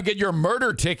line up, get your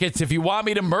murder tickets if you want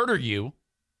me to murder you.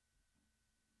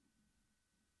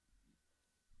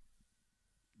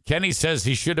 Kenny says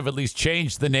he should have at least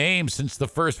changed the name since the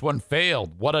first one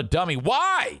failed. What a dummy.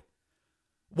 Why?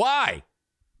 Why?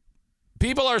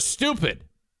 People are stupid.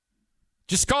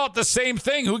 Just call it the same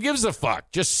thing. Who gives a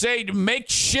fuck? Just say, make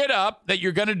shit up that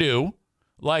you're going to do,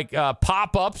 like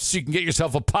pop-ups. You can get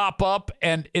yourself a pop-up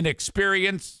and an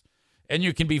experience, and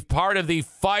you can be part of the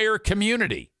fire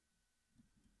community.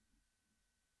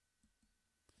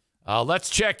 Let's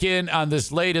check in on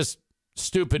this latest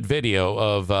stupid video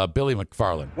of Billy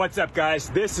McFarland. What's up, guys?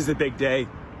 This is a big day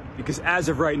because as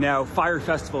of right now, Fire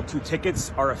Festival 2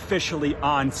 tickets are officially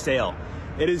on sale.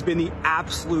 It has been the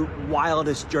absolute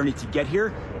wildest journey to get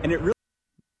here, and it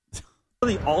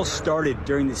really all started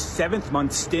during the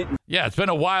 7th-month stint. Yeah, it's been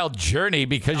a wild journey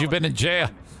because you've been in jail.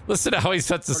 Listen to how he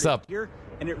sets this up. Here,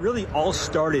 and it really all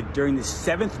started during the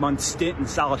 7th-month stint in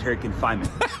solitary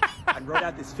confinement. I wrote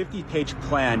out this 50-page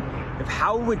plan of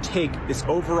how it would take this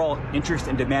overall interest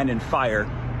and demand in fire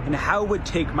and how it would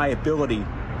take my ability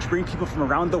to bring people from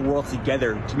around the world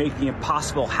together to make the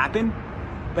impossible happen,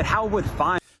 but how it would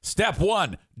find Step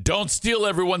 1, don't steal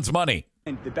everyone's money.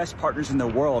 The best partners in the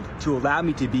world to allow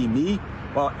me to be me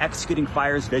while executing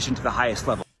Fire's vision to the highest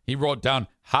level. He wrote down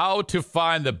how to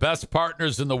find the best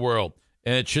partners in the world,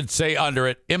 and it should say under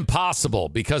it, impossible,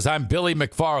 because I'm Billy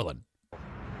McFarland.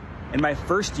 In my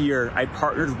first year, I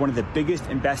partnered with one of the biggest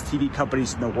and best TV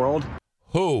companies in the world.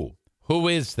 Who? Who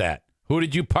is that? Who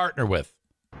did you partner with?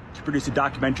 To produce a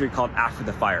documentary called After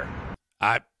the Fire.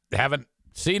 I haven't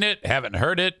seen it, haven't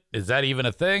heard it. Is that even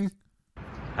a thing?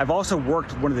 I've also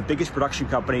worked with one of the biggest production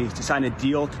companies to sign a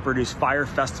deal to produce Fire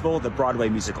Festival, the Broadway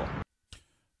musical.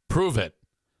 Prove it.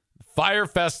 Fire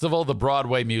Festival, the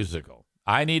Broadway musical.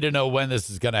 I need to know when this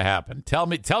is going to happen. Tell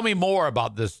me more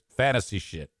about this fantasy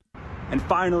shit. And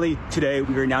finally, today,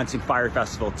 we are announcing Fire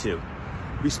Festival 2.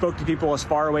 We spoke to people as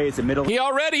far away as the Middle East. He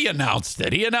already announced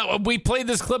it. We played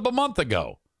this clip a month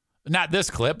ago. Not this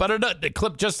clip, but a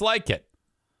clip just like it.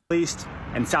 East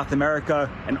and South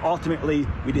America, and ultimately,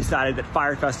 we decided that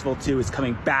Fire Festival 2 is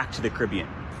coming back to the Caribbean.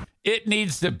 It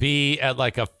needs to be at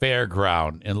like a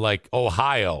fairground in like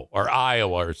Ohio or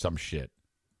Iowa or some shit.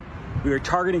 We are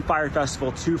targeting Fire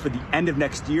Festival 2 for the end of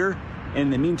next year. And in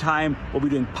the meantime, we'll be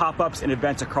doing pop-ups and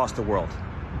events across the world.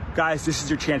 Guys, this is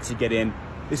your chance to get in.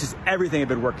 This is everything I've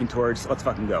been working towards. Let's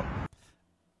fucking go.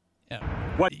 Yeah.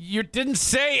 What? You didn't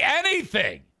say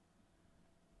anything.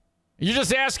 You're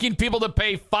just asking people to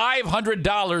pay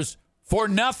 $500 for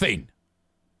nothing.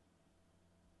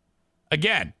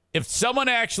 Again, if someone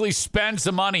actually spends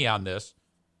the money on this,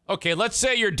 okay, let's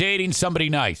say you're dating somebody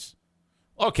nice.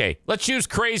 Okay, let's use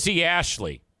Crazy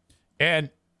Ashley. And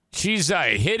she's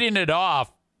hitting it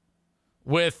off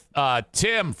with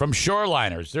Tim from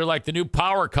Shoreliners. They're like the new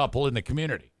power couple in the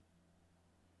community.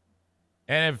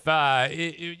 And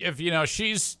if you know,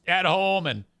 she's at home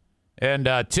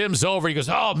and Tim's over, he goes,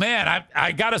 oh, man,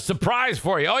 I got a surprise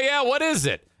for you. Oh, yeah, what is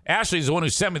it? Ashley's the one who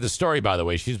sent me the story, by the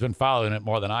way. She's been following it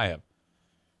more than I have.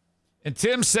 And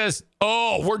Tim says,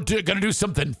 oh, we're going to do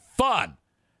something fun.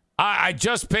 I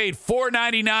just paid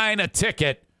 $4.99 a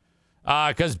ticket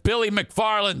because Billy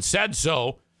McFarland said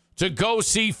so, to go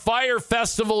see Fire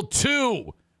Festival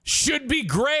 2. Should be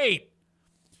great.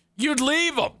 You'd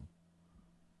leave them.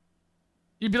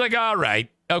 You'd be like, all right,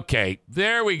 okay,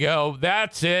 there we go.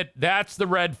 That's it. That's the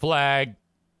red flag.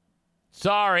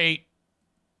 Sorry.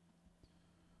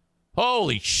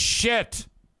 Holy shit.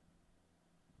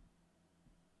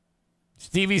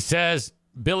 Stevie says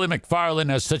Billy McFarland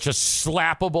has such a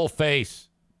slappable face.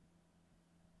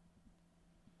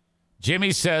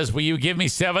 Jimmy says, will you give me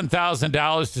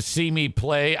 $7,000 to see me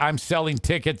play? I'm selling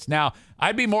tickets now.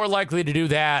 I'd be more likely to do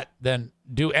that than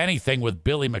do anything with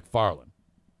Billy McFarland.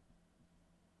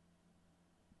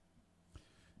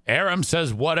 Aram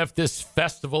says, what if this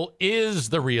festival is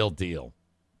the real deal?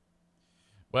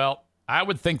 Well, I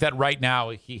would think that right now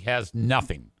he has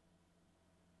nothing.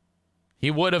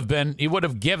 He would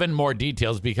have given more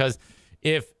details, because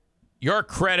if your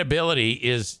credibility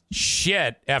is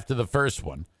shit after the first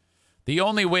one, the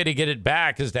only way to get it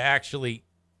back is to actually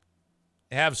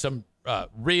have some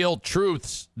real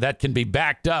truths that can be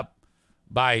backed up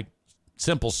by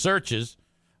simple searches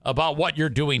about what you're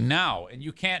doing now. And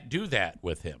you can't do that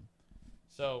with him.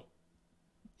 So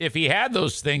if he had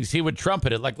those things, he would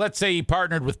trumpet it. Like, let's say he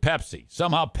partnered with Pepsi.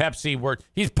 Somehow Pepsi worked.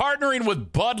 He's partnering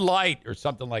with Bud Light or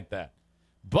something like that.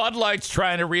 Bud Light's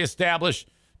trying to reestablish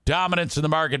dominance in the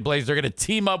marketplace. They're going to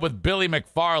team up with Billy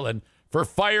McFarland for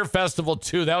Fire Festival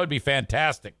 2. That would be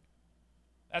fantastic.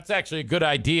 That's actually a good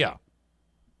idea.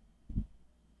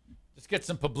 Just get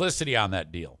some publicity on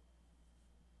that deal.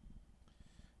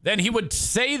 Then he would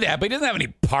say that, but he doesn't have any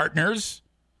partners.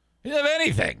 He doesn't have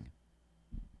anything.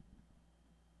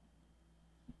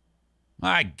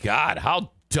 My God,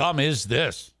 how dumb is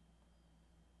this?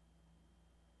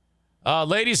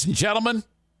 Ladies and gentlemen,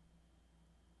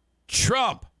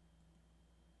 Trump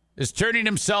is turning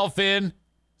himself in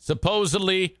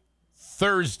supposedly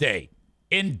Thursday.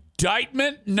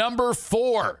 Indictment number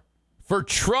 4 for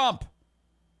Trump.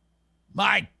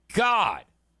 My God.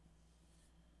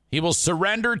 He will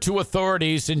surrender to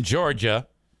authorities in Georgia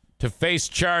to face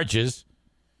charges.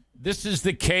 This is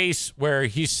the case where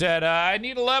he said, I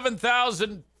need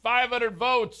 11,500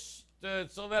 votes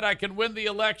so that I can win the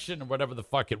election, or whatever the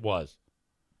fuck it was.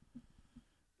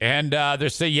 And they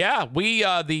say, yeah,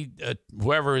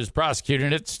 whoever is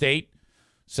prosecuting it, state,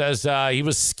 says he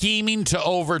was scheming to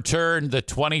overturn the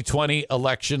 2020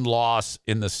 election loss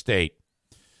in the state.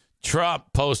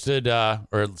 Trump posted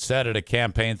or said at a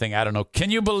campaign thing, I don't know. Can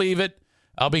you believe it?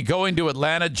 I'll be going to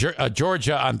Atlanta,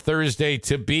 Georgia on Thursday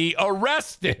to be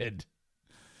arrested.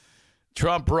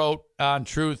 Trump wrote on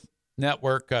Truth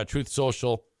Network, Truth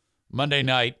Social, Monday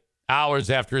night, hours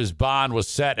after his bond was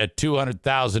set at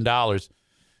 $200,000.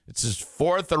 It's his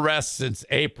 4th arrest since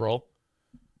April,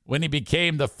 when he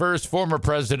became the first former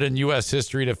president in U.S.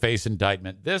 history to face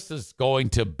indictment. This is going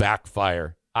to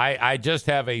backfire. I just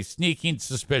have a sneaking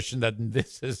suspicion that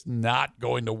this is not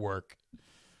going to work.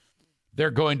 They're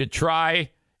going to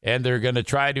try, and they're going to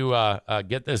try to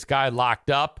get this guy locked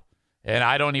up. And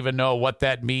I don't even know what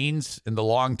that means in the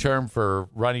long term for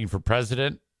running for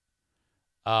president.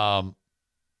 But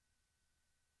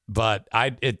I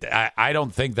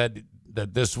don't think that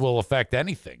this will affect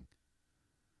anything.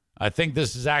 I think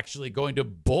this is actually going to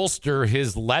bolster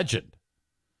his legend.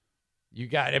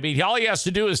 All he has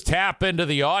to do is tap into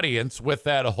the audience with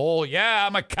that whole, yeah,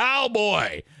 I'm a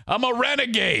cowboy. I'm a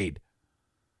renegade.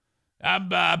 I'm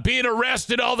being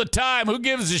arrested all the time. Who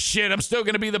gives a shit? I'm still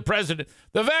going to be the president.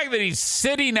 The fact that he's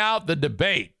sitting out the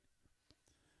debate,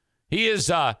 he is,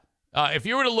 if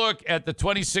you were to look at the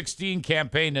 2016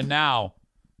 campaign to now,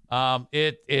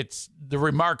 it's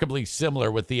remarkably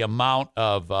similar with the amount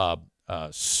of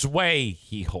sway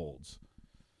he holds.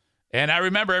 And I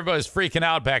remember everybody was freaking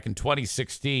out back in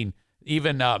 2016.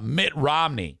 Even Mitt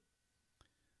Romney,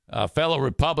 a fellow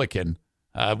Republican,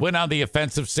 went on the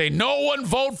offensive saying, no one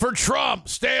vote for Trump.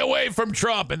 Stay away from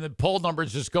Trump. And the poll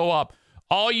numbers just go up.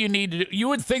 All you need to do, you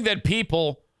would think that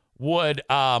people would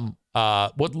learn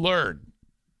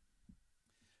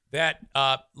that,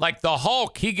 like the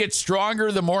Hulk, he gets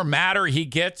stronger the more matter he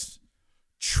gets.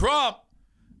 Trump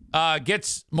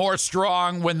gets more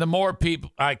strong when the more people,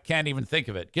 I can't even think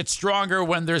of it, gets stronger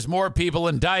when there's more people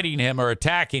indicting him or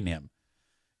attacking him.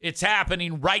 It's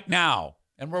happening right now,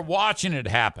 and we're watching it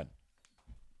happen.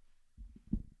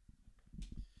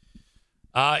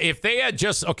 If they had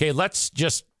just, okay, let's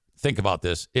just think about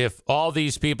this. If all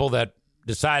these people that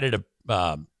decided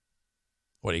to,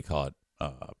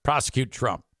 prosecute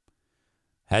Trump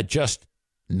had just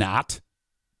not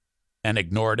and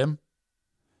ignored him,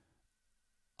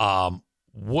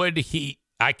 would he,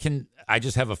 I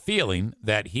just have a feeling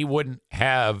that he wouldn't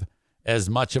have as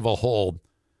much of a hold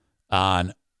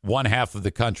on one half of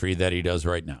the country that he does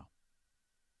right now.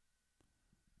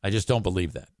 I just don't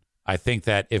believe that. I think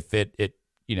that if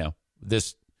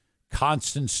this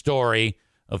constant story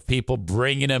of people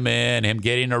bringing him in, him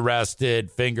getting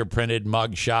arrested, fingerprinted,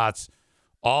 mugshots,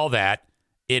 all that,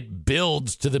 it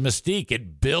builds to the mystique.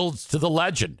 It builds to the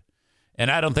legend. And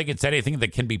I don't think it's anything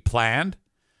that can be planned.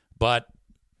 But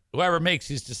whoever makes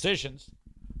these decisions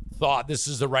thought this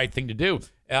is the right thing to do.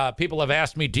 People have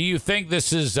asked me, do you think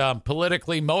this is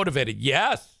politically motivated?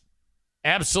 Yes,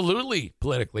 absolutely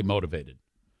politically motivated.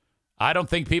 I don't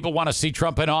think people want to see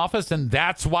Trump in office, and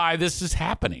that's why this is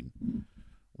happening.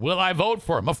 Will I vote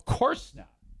for him? Of course not.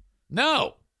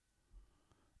 No.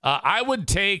 I would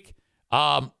take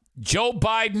Joe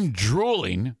Biden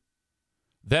drooling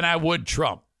than I would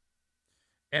Trump.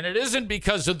 And it isn't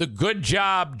because of the good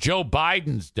job Joe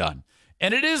Biden's done.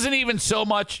 And it isn't even so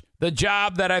much the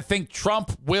job that I think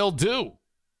Trump will do.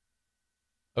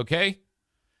 Okay?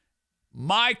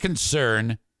 My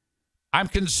concern, I'm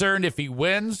concerned if he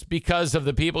wins because of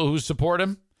the people who support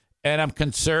him. And I'm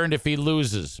concerned if he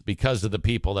loses because of the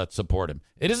people that support him.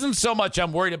 It isn't so much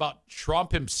I'm worried about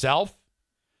Trump himself.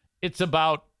 It's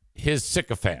about his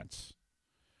sycophants,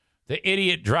 the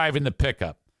idiot driving the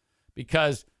pickup,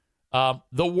 because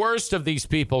the worst of these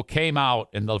people came out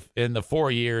in the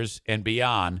 4 years and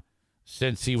beyond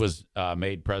since he was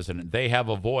made president. They have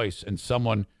a voice and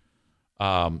someone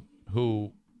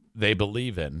who they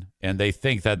believe in, and they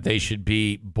think that they should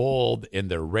be bold in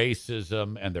their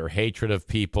racism and their hatred of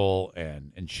people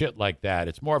and shit like that.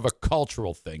 It's more of a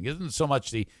cultural thing. It isn't so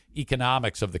much the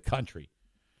economics of the country.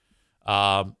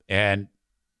 And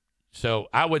so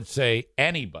I would say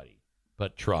anybody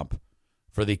but Trump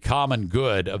for the common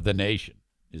good of the nation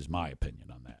is my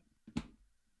opinion on that.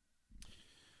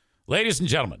 Ladies and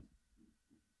gentlemen,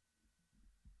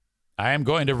 I am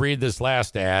going to read this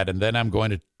last ad, and then I'm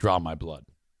going to draw my blood.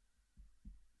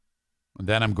 And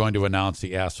then I'm going to announce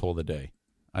the asshole of the day.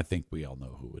 I think we all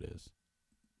know who it is.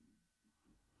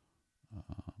 What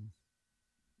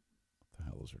the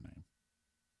hell is her name?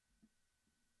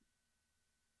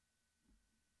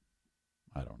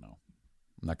 I don't know.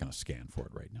 I'm not going to scan for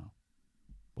it right now.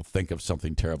 We'll think of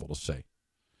something terrible to say.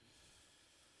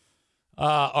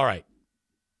 All right.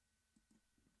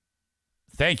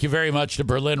 Thank you very much to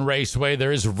Berlin Raceway.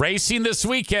 There is racing this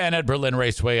weekend at Berlin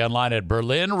Raceway, online at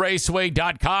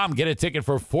berlinraceway.com. Get a ticket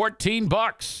for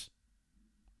 $14.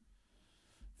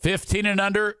 15 and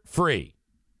under, free.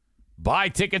 Buy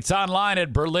tickets online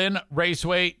at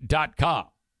berlinraceway.com.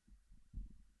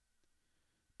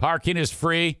 Parking is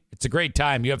free. It's a great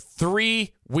time. You have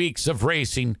 3 weeks of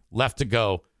racing left to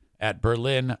go at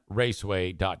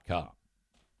berlinraceway.com.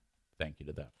 Thank you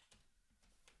to them.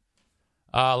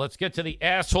 Let's get to the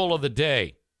asshole of the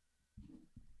day.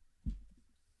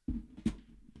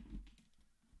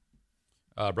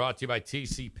 Brought to you by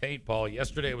TC Paintball.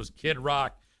 Yesterday was Kid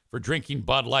Rock for drinking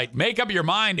Bud Light. Make up your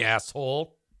mind,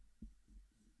 asshole.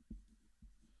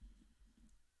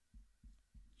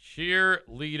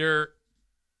 Cheerleader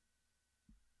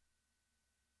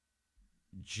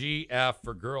GF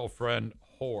for girlfriend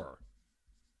whore.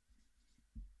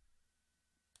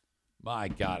 My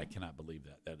God, I cannot believe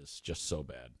that. That is just so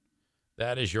bad.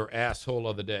 That is your asshole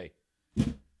of the day.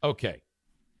 Okay.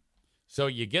 So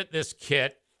you get this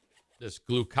kit, this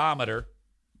glucometer.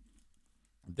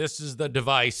 This is the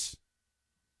device.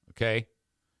 Okay.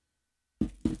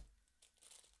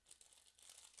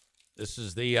 This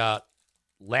is the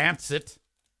Lancet,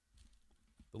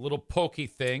 the little pokey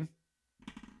thing.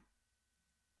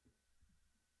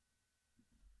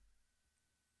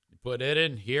 You put it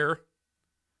in here.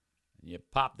 You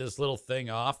pop this little thing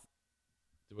off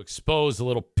to expose the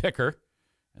little picker,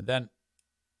 and then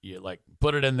you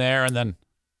put it in there, and then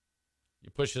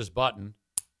you push this button.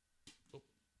 Oop.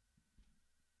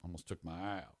 Almost took my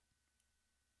eye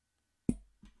out.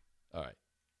 All right.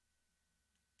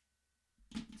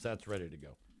 So that's ready to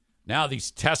go. Now these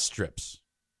test strips.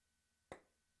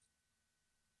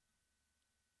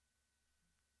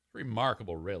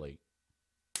 Remarkable, really.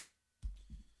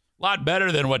 A lot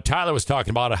better than what Tyler was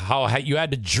talking about, how you had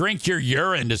to drink your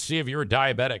urine to see if you were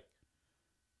diabetic.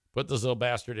 Put this little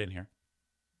bastard in here.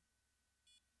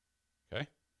 Okay.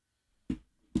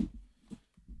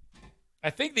 I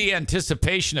think the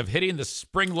anticipation of hitting the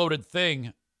spring-loaded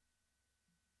thing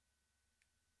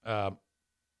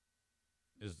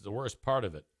is the worst part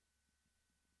of it.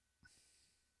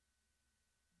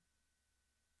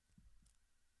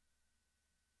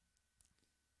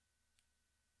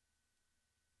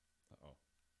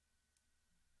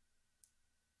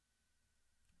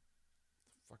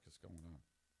 Going on?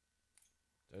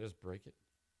 Did I just break it?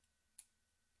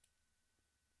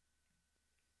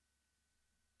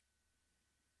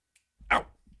 Ow! God,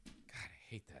 I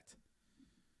hate that.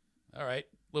 All right, a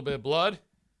little bit of blood.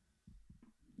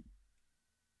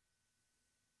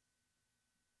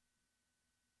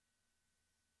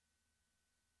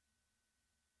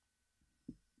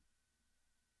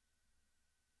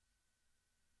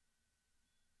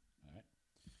 All right,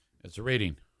 it's a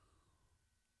reading.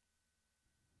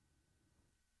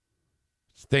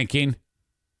 Thinking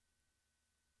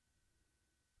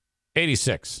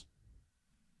 86.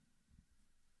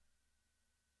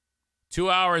 2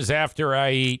 hours after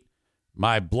I eat,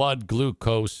 my blood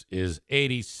glucose is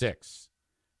 86.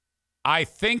 I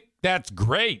think that's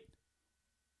great.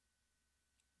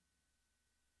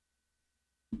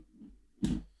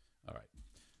 All right.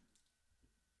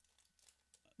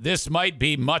 This might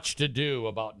be much to do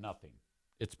about nothing.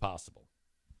 It's possible.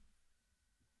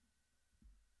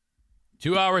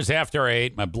 2 hours after I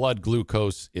ate, my blood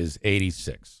glucose is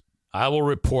 86. I will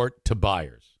report to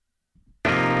buyers.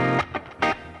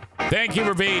 Thank you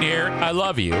for being here. I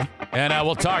love you. And I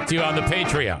will talk to you on the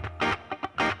Patreon.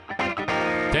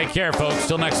 Take care, folks.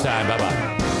 Till next time.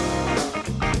 Bye-bye.